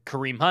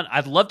Kareem Hunt.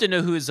 I'd love to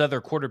know who his other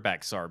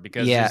quarterbacks are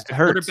because his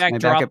quarterback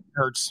drop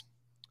hurts.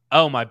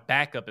 Oh, my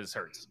backup is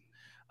Hurts.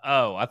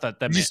 Oh, I thought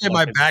that meant you said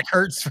my back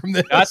hurts from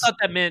this. I thought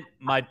that meant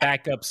my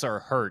backups are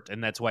hurt,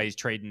 and that's why he's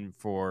trading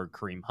for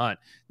Kareem Hunt.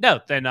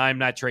 No, then I'm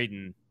not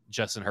trading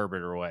Justin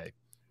Herbert away.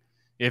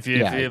 If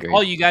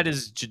all you got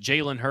is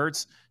Jalen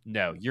Hurts,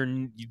 no,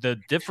 the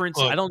difference.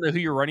 Look, I don't know who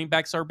your running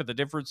backs are, but the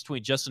difference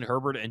between Justin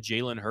Herbert and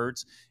Jalen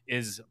Hurts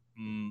is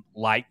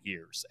light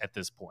years at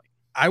this point.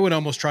 I would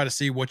almost try to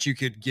see what you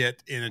could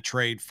get in a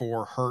trade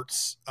for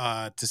Hurts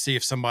to see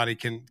if somebody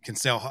can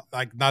sell.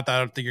 Like, not that I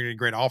don't think you're going to get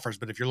great offers,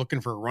 but if you're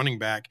looking for a running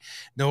back,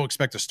 don't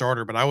expect a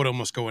starter. But I would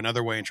almost go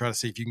another way and try to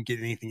see if you can get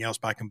anything else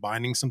by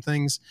combining some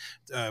things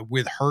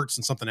with Hurts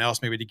and something else,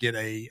 maybe to get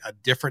a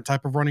different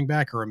type of running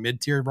back or a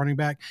mid-tier running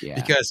back. Yeah.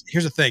 Because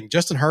here's the thing,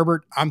 Justin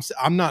Herbert,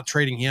 I'm not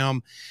trading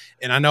him,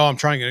 and I know I'm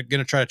going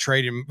to try to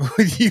trade him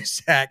with you,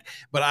 Zach.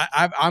 But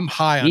I'm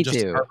high on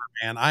Justin Herbert,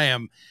 man.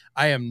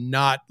 I am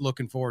not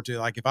looking forward to,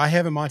 like, if I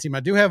have him on team, I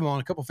do have him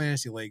on a couple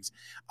fantasy leagues.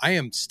 I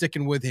am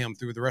sticking with him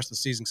through the rest of the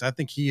season because I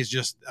think he is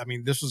just, I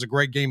mean, this was a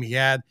great game he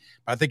had,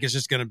 but I think it's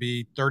just going to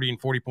be 30 and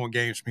 40-point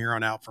games from here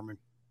on out from him.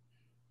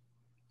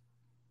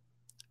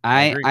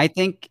 I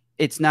think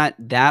it's not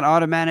that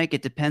automatic.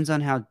 It depends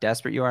on how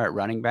desperate you are at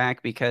running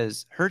back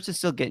because Hurts is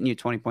still getting you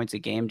 20 points a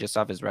game just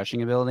off his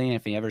rushing ability. And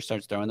if he ever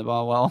starts throwing the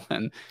ball well,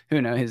 then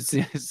who knows,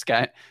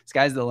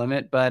 sky's the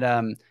limit.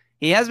 But,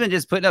 he has been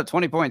just putting up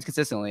 20 points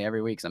consistently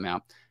every week somehow.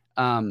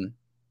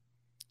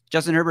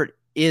 Justin Herbert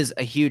is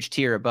a huge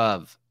tier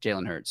above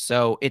Jalen Hurts.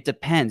 So it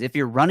depends. If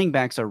your running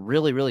backs are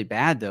really, really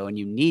bad, though, and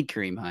you need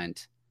Kareem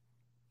Hunt,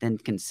 then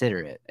consider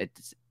it.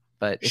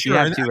 But if you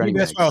have two running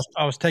backs. That's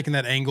why I was taking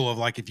that angle of,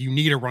 like, if you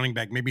need a running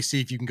back, maybe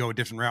see if you can go a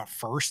different route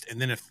first,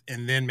 and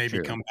then maybe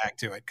come back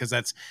to it. Because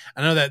I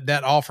know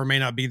that offer may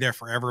not be there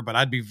forever, but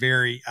I'd be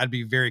very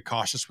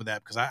cautious with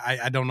that because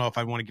I don't know if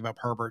I want to give up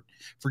Herbert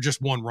for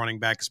just one running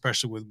back,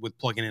 especially with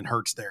plugging in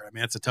Hurts there. I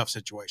mean, that's a tough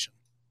situation.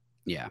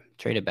 Yeah,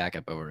 trade a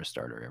backup over a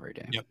starter every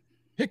day. Yep.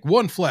 Pick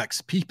one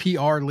flex,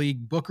 PPR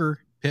league, Booker,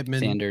 Pittman,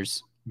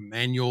 Sanders,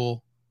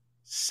 Emmanuel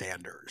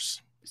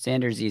Sanders.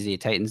 Sanders easy.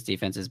 Titans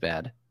defense is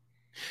bad.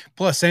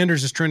 Plus,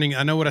 Sanders is trending.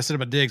 I know what I said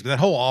about Diggs, but that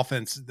whole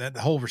offense, that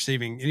whole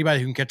receiving, anybody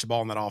who can catch the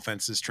ball in that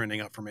offense is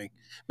trending up for me.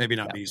 Maybe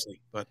not Beasley,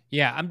 but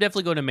yeah, I'm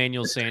definitely going to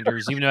Emmanuel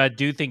Sanders. Even though I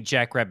do think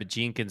Jack Rabbit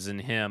Jenkins and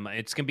him,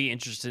 it's going to be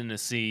interesting to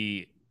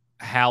see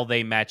how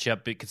they match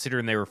up,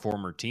 considering they were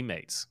former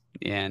teammates.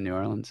 Yeah, New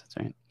Orleans.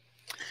 That's right.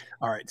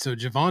 All right, so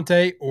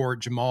Javonte or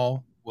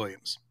Jamal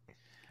Williams?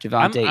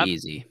 Javonte,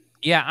 easy.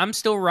 Yeah, I'm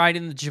still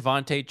riding the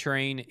Javonte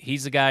train.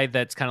 He's a guy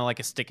that's kind of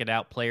like a stick it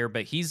out player,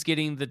 but he's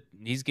getting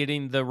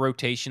the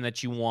rotation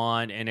that you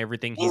want and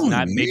everything. He's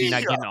maybe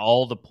not getting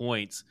all the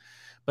points,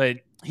 but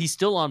he's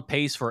still on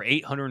pace for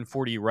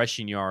 840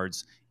 rushing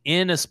yards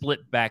in a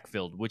split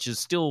backfield, which is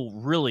still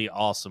really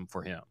awesome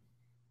for him.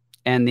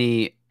 And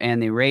the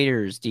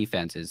Raiders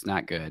defense is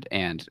not good,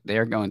 and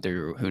they're going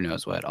through who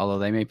knows what. Although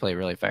they may play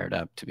really fired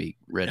up to be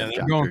rid of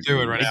John. Going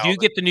through it right now. They do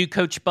get the new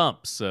coach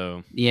bump,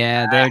 so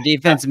yeah, their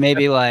defense may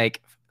be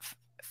like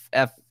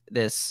F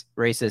this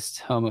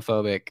racist,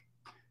 homophobic,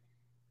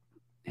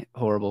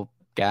 horrible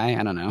guy.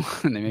 I don't know.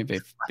 They may be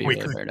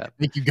really fired up.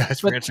 Thank you guys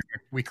for answering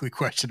your weekly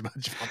question about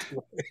Javonte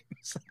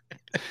Williams.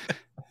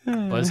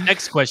 Well, his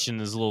next question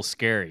is a little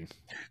scary.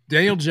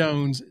 Daniel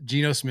Jones,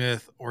 Geno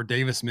Smith, or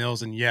Davis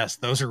Mills, and yes,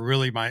 those are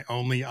really my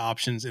only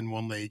options in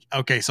one league.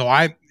 Okay, so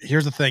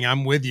here's the thing.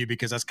 I'm with you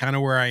because that's kind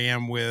of where I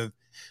am with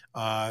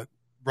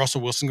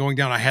Russell Wilson going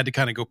down. I had to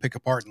kind of go pick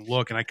apart and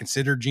look, and I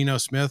considered Geno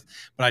Smith,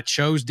 but I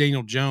chose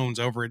Daniel Jones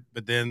over it.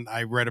 But then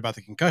I read about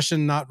the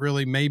concussion, not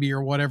really, maybe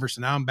or whatever. So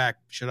now I'm back.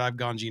 Should I have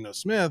gone Geno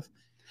Smith?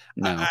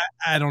 No,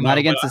 I don't know. Not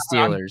against the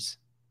Steelers.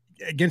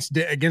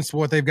 Against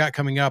what they've got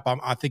coming up,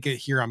 I think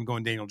here I'm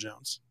going Daniel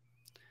Jones.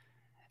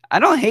 I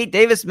don't hate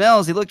Davis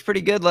Mills. He looked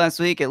pretty good last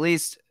week, at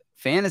least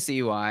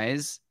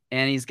fantasy-wise.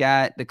 And he's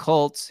got the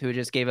Colts, who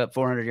just gave up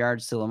 400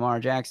 yards to Lamar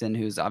Jackson,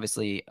 who's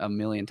obviously a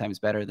million times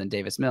better than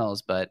Davis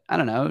Mills. But I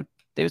don't know.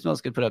 Davis Mills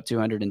could put up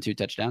 202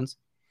 touchdowns.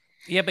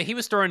 Yeah, but he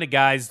was throwing to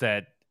guys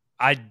that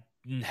I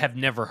have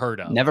never heard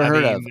of. Never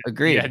heard of.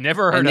 Agreed. Yeah,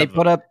 never heard of. And they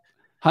put up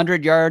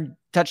 100-yard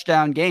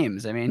touchdown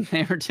games. I mean,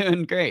 they were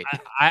doing great.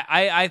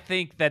 I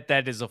think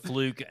that is a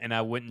fluke, and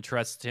I wouldn't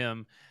trust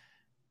him.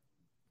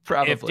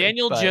 Probably. If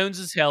Daniel Jones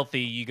is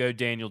healthy, you go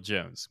Daniel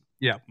Jones.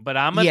 Yeah. But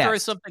I'm going to throw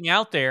something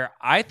out there.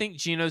 I think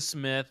Geno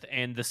Smith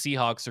and the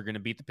Seahawks are going to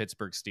beat the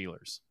Pittsburgh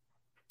Steelers.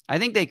 I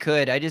think they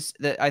could. I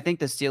think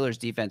the Steelers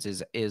defense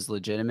is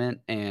legitimate,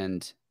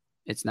 and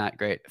it's not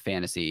great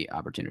fantasy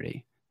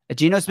opportunity.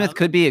 Geno Smith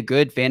could be a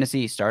good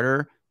fantasy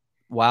starter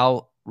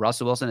while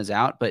Russell Wilson is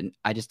out, but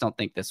I just don't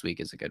think this week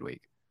is a good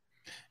week.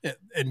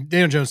 And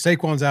Daniel Jones,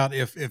 Saquon's out.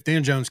 If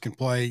Daniel Jones can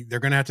play, they're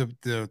going to have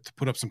to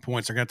put up some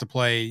points. They're going to have to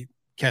play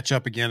catch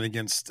up again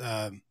against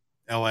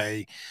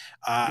LA.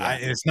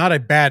 It's not a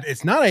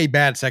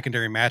bad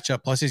secondary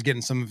matchup. Plus, he's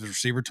getting some of his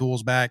receiver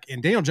tools back.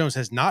 And Daniel Jones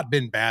has not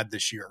been bad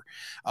this year.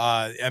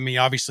 I mean,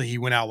 obviously, he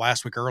went out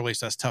last week early,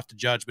 so that's tough to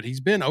judge. But he's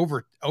been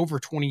over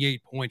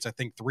 28 points, I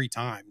think, 3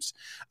 times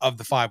of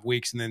the 5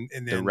 weeks. And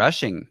then the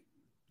rushing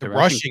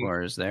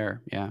score is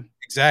there. Yeah.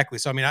 Exactly.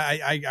 So, I mean,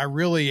 I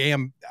really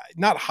am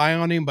not high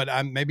on him, but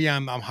I'm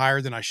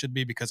higher than I should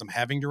be because I'm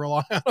having to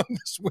rely on him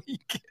this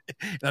week.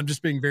 And I'm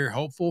just being very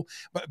hopeful.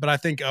 But I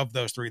think of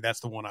those 3, that's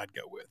the one I'd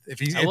go with.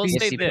 I will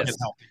say this.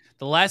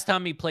 The last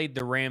time he played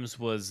the Rams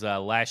was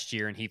last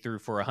year, and he threw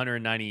for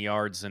 190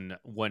 yards and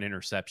 1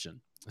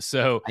 interception.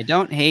 So I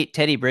don't hate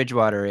Teddy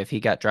Bridgewater if he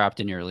got dropped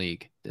in your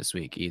league this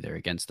week either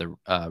against the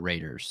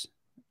Raiders.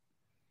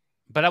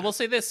 But I will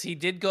say this. He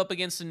did go up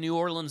against the New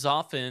Orleans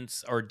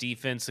offense or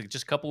defense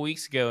just a couple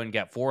weeks ago and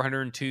got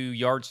 402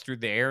 yards through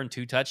the air and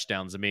 2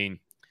 touchdowns. I mean,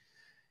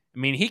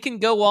 he can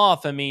go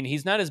off. I mean,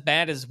 he's not as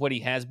bad as what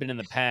he has been in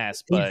the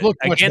past. But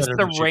against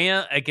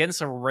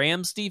a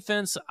Rams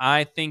defense,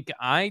 I think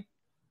I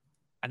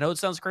know it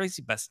sounds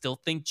crazy, but I still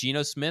think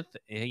Geno Smith,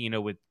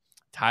 with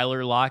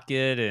Tyler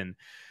Lockett and,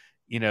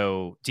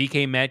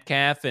 DK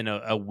Metcalf and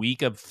a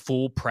week of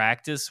full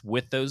practice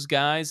with those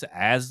guys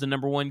as the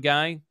number 1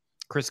 guy,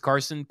 Chris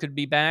Carson could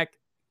be back.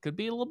 Could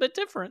be a little bit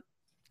different.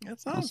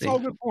 That's all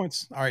good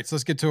points. All right, so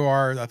let's get to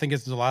I think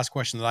it's the last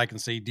question that I can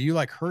see. Do you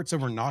like Hurts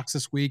over Knox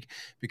this week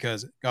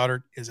because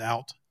Goddard is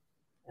out,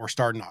 or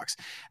start Knox?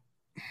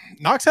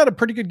 Knox had a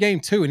pretty good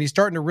game too, and he's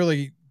starting to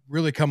really,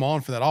 really come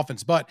on for that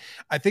offense. But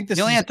I think he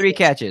only had 3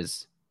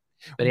 catches,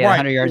 but he had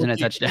 100 yards and a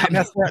touchdown. And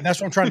that's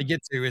what I'm trying to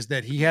get to, is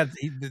that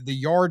the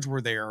yards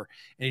were there,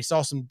 and he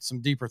saw some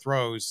deeper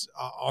throws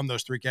on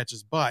those 3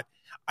 catches. But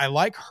I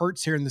like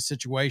Hurts here in the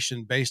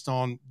situation based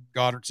on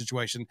Goddard's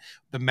situation.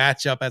 The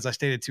matchup, as I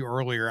stated to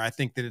earlier, I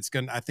think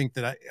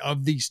that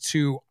of these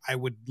 2, I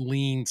would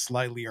lean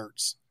slightly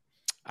Hurts.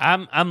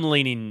 I'm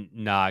leaning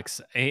Knox,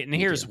 and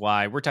here's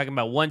why. We're talking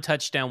about 1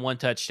 touchdown,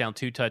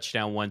 2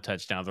 touchdown, 1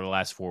 touchdown over the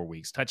last 4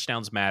 weeks.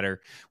 Touchdowns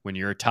matter when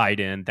you're a tight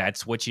end.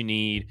 That's what you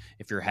need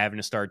if you're having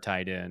to start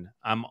tight end.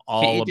 I'm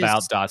all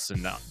about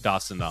Dawson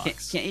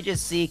Knox. Can't you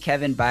just see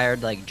Kevin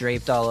Byard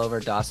draped all over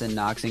Dawson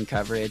Knox in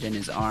coverage and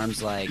his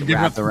arms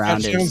wrapped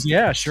around his?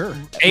 Yeah, sure.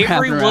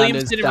 Avery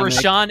Williamson and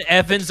Rashaan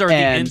Evans are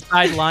the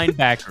inside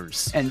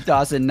linebackers, and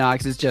Dawson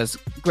Knox is just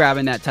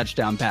grabbing that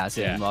touchdown pass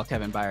in while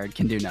Kevin Byard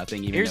can do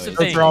nothing. Here's the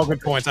thing. Those are all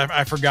good points.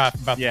 I forgot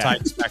about the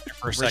Titans back there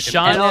for a second.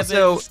 And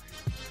also,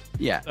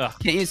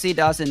 can't you see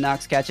Dawson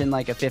Knox catching a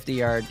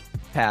 50-yard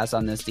pass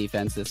on this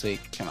defense this week?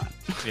 Come on.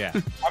 Yeah.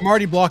 I'm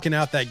already blocking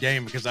out that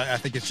game because I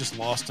think it's just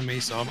lost to me.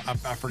 So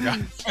I forgot.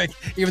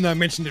 Even though I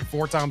mentioned it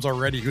 4 times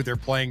already who they're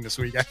playing this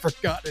week, I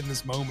forgot in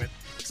this moment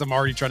because I'm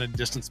already trying to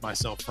distance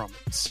myself from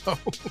it. So...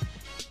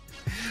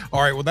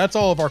 All right. Well, that's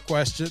all of our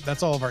questions.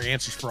 That's all of our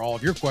answers for all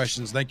of your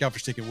questions. Thank y'all for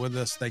sticking with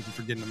us. Thank you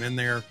for getting them in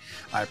there.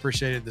 I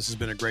appreciate it. This has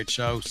been a great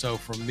show. So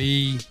from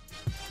me,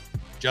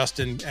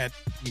 Justin, you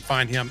can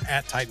find him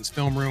at Titans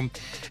Film Room.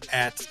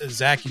 At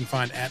Zach, you can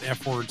find at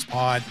F Words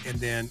Pod. And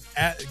then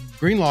at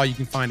Greenlaw, you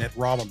can find at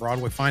Rob on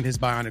Broadway. Find his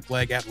Bionic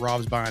Leg at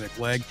Rob's Bionic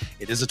Leg.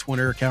 It is a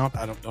Twitter account.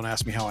 Don't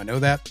ask me how I know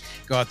that.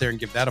 Go out there and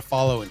give that a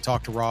follow and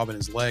talk to Rob and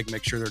his leg.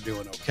 Make sure they're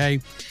doing okay.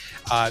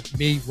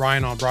 Me,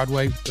 Ryan on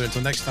Broadway. But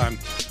until next time,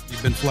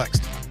 you've been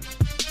flexed.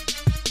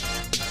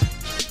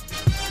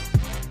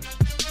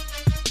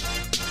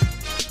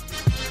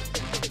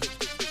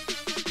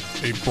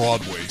 A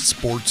Broadway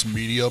sports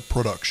media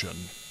production.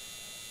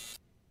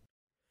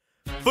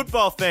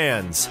 Football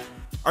fans,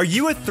 are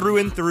you a through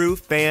and through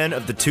fan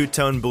of the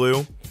two-tone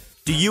blue?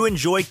 Do you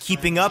enjoy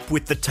keeping up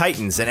with the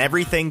Titans and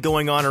everything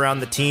going on around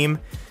the team?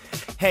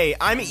 Hey,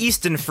 I'm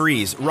Easton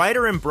Freeze,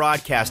 writer and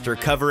broadcaster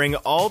covering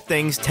all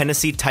things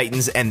Tennessee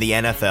Titans and the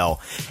NFL.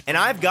 And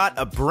I've got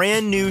a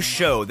brand new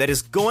show that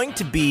is going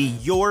to be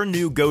your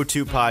new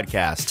go-to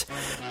podcast.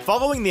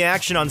 Following the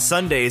action on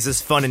Sundays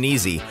is fun and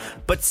easy,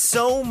 but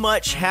so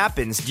much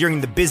happens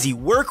during the busy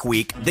work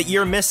week that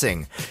you're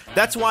missing.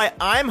 That's why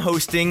I'm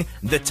hosting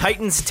The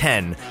Titans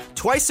 10,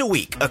 twice a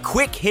week, a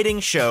quick-hitting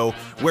show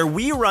where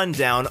we run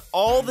down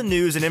all the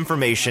news and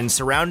information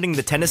surrounding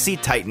the Tennessee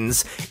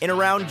Titans in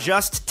around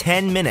just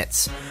 10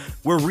 minutes.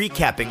 We're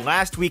recapping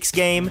last week's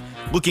game,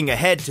 looking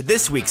ahead to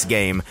this week's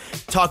game,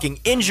 talking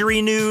injury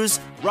news,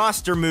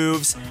 roster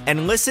moves,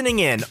 and listening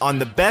in on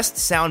the best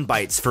sound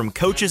bites from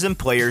coaches and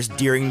players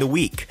during the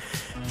week.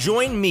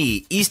 Join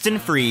me, Easton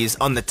Freeze,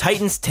 on the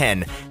Titans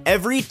 10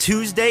 every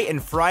Tuesday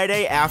and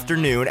Friday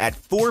afternoon at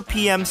 4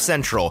 p.m.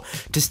 Central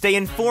to stay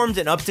informed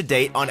and up to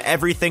date on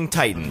everything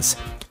Titans.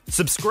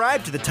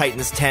 Subscribe to the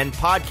Titans 10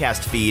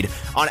 podcast feed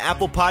on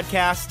Apple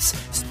Podcasts,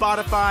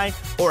 Spotify,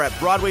 or at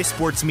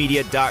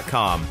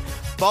BroadwaySportsMedia.com.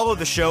 Follow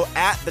the show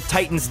at the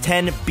Titans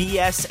 10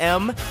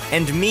 BSM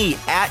and me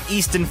at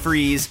Easton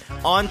Freeze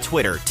on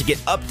Twitter to get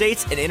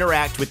updates and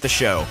interact with the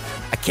show.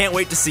 I can't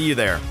wait to see you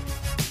there.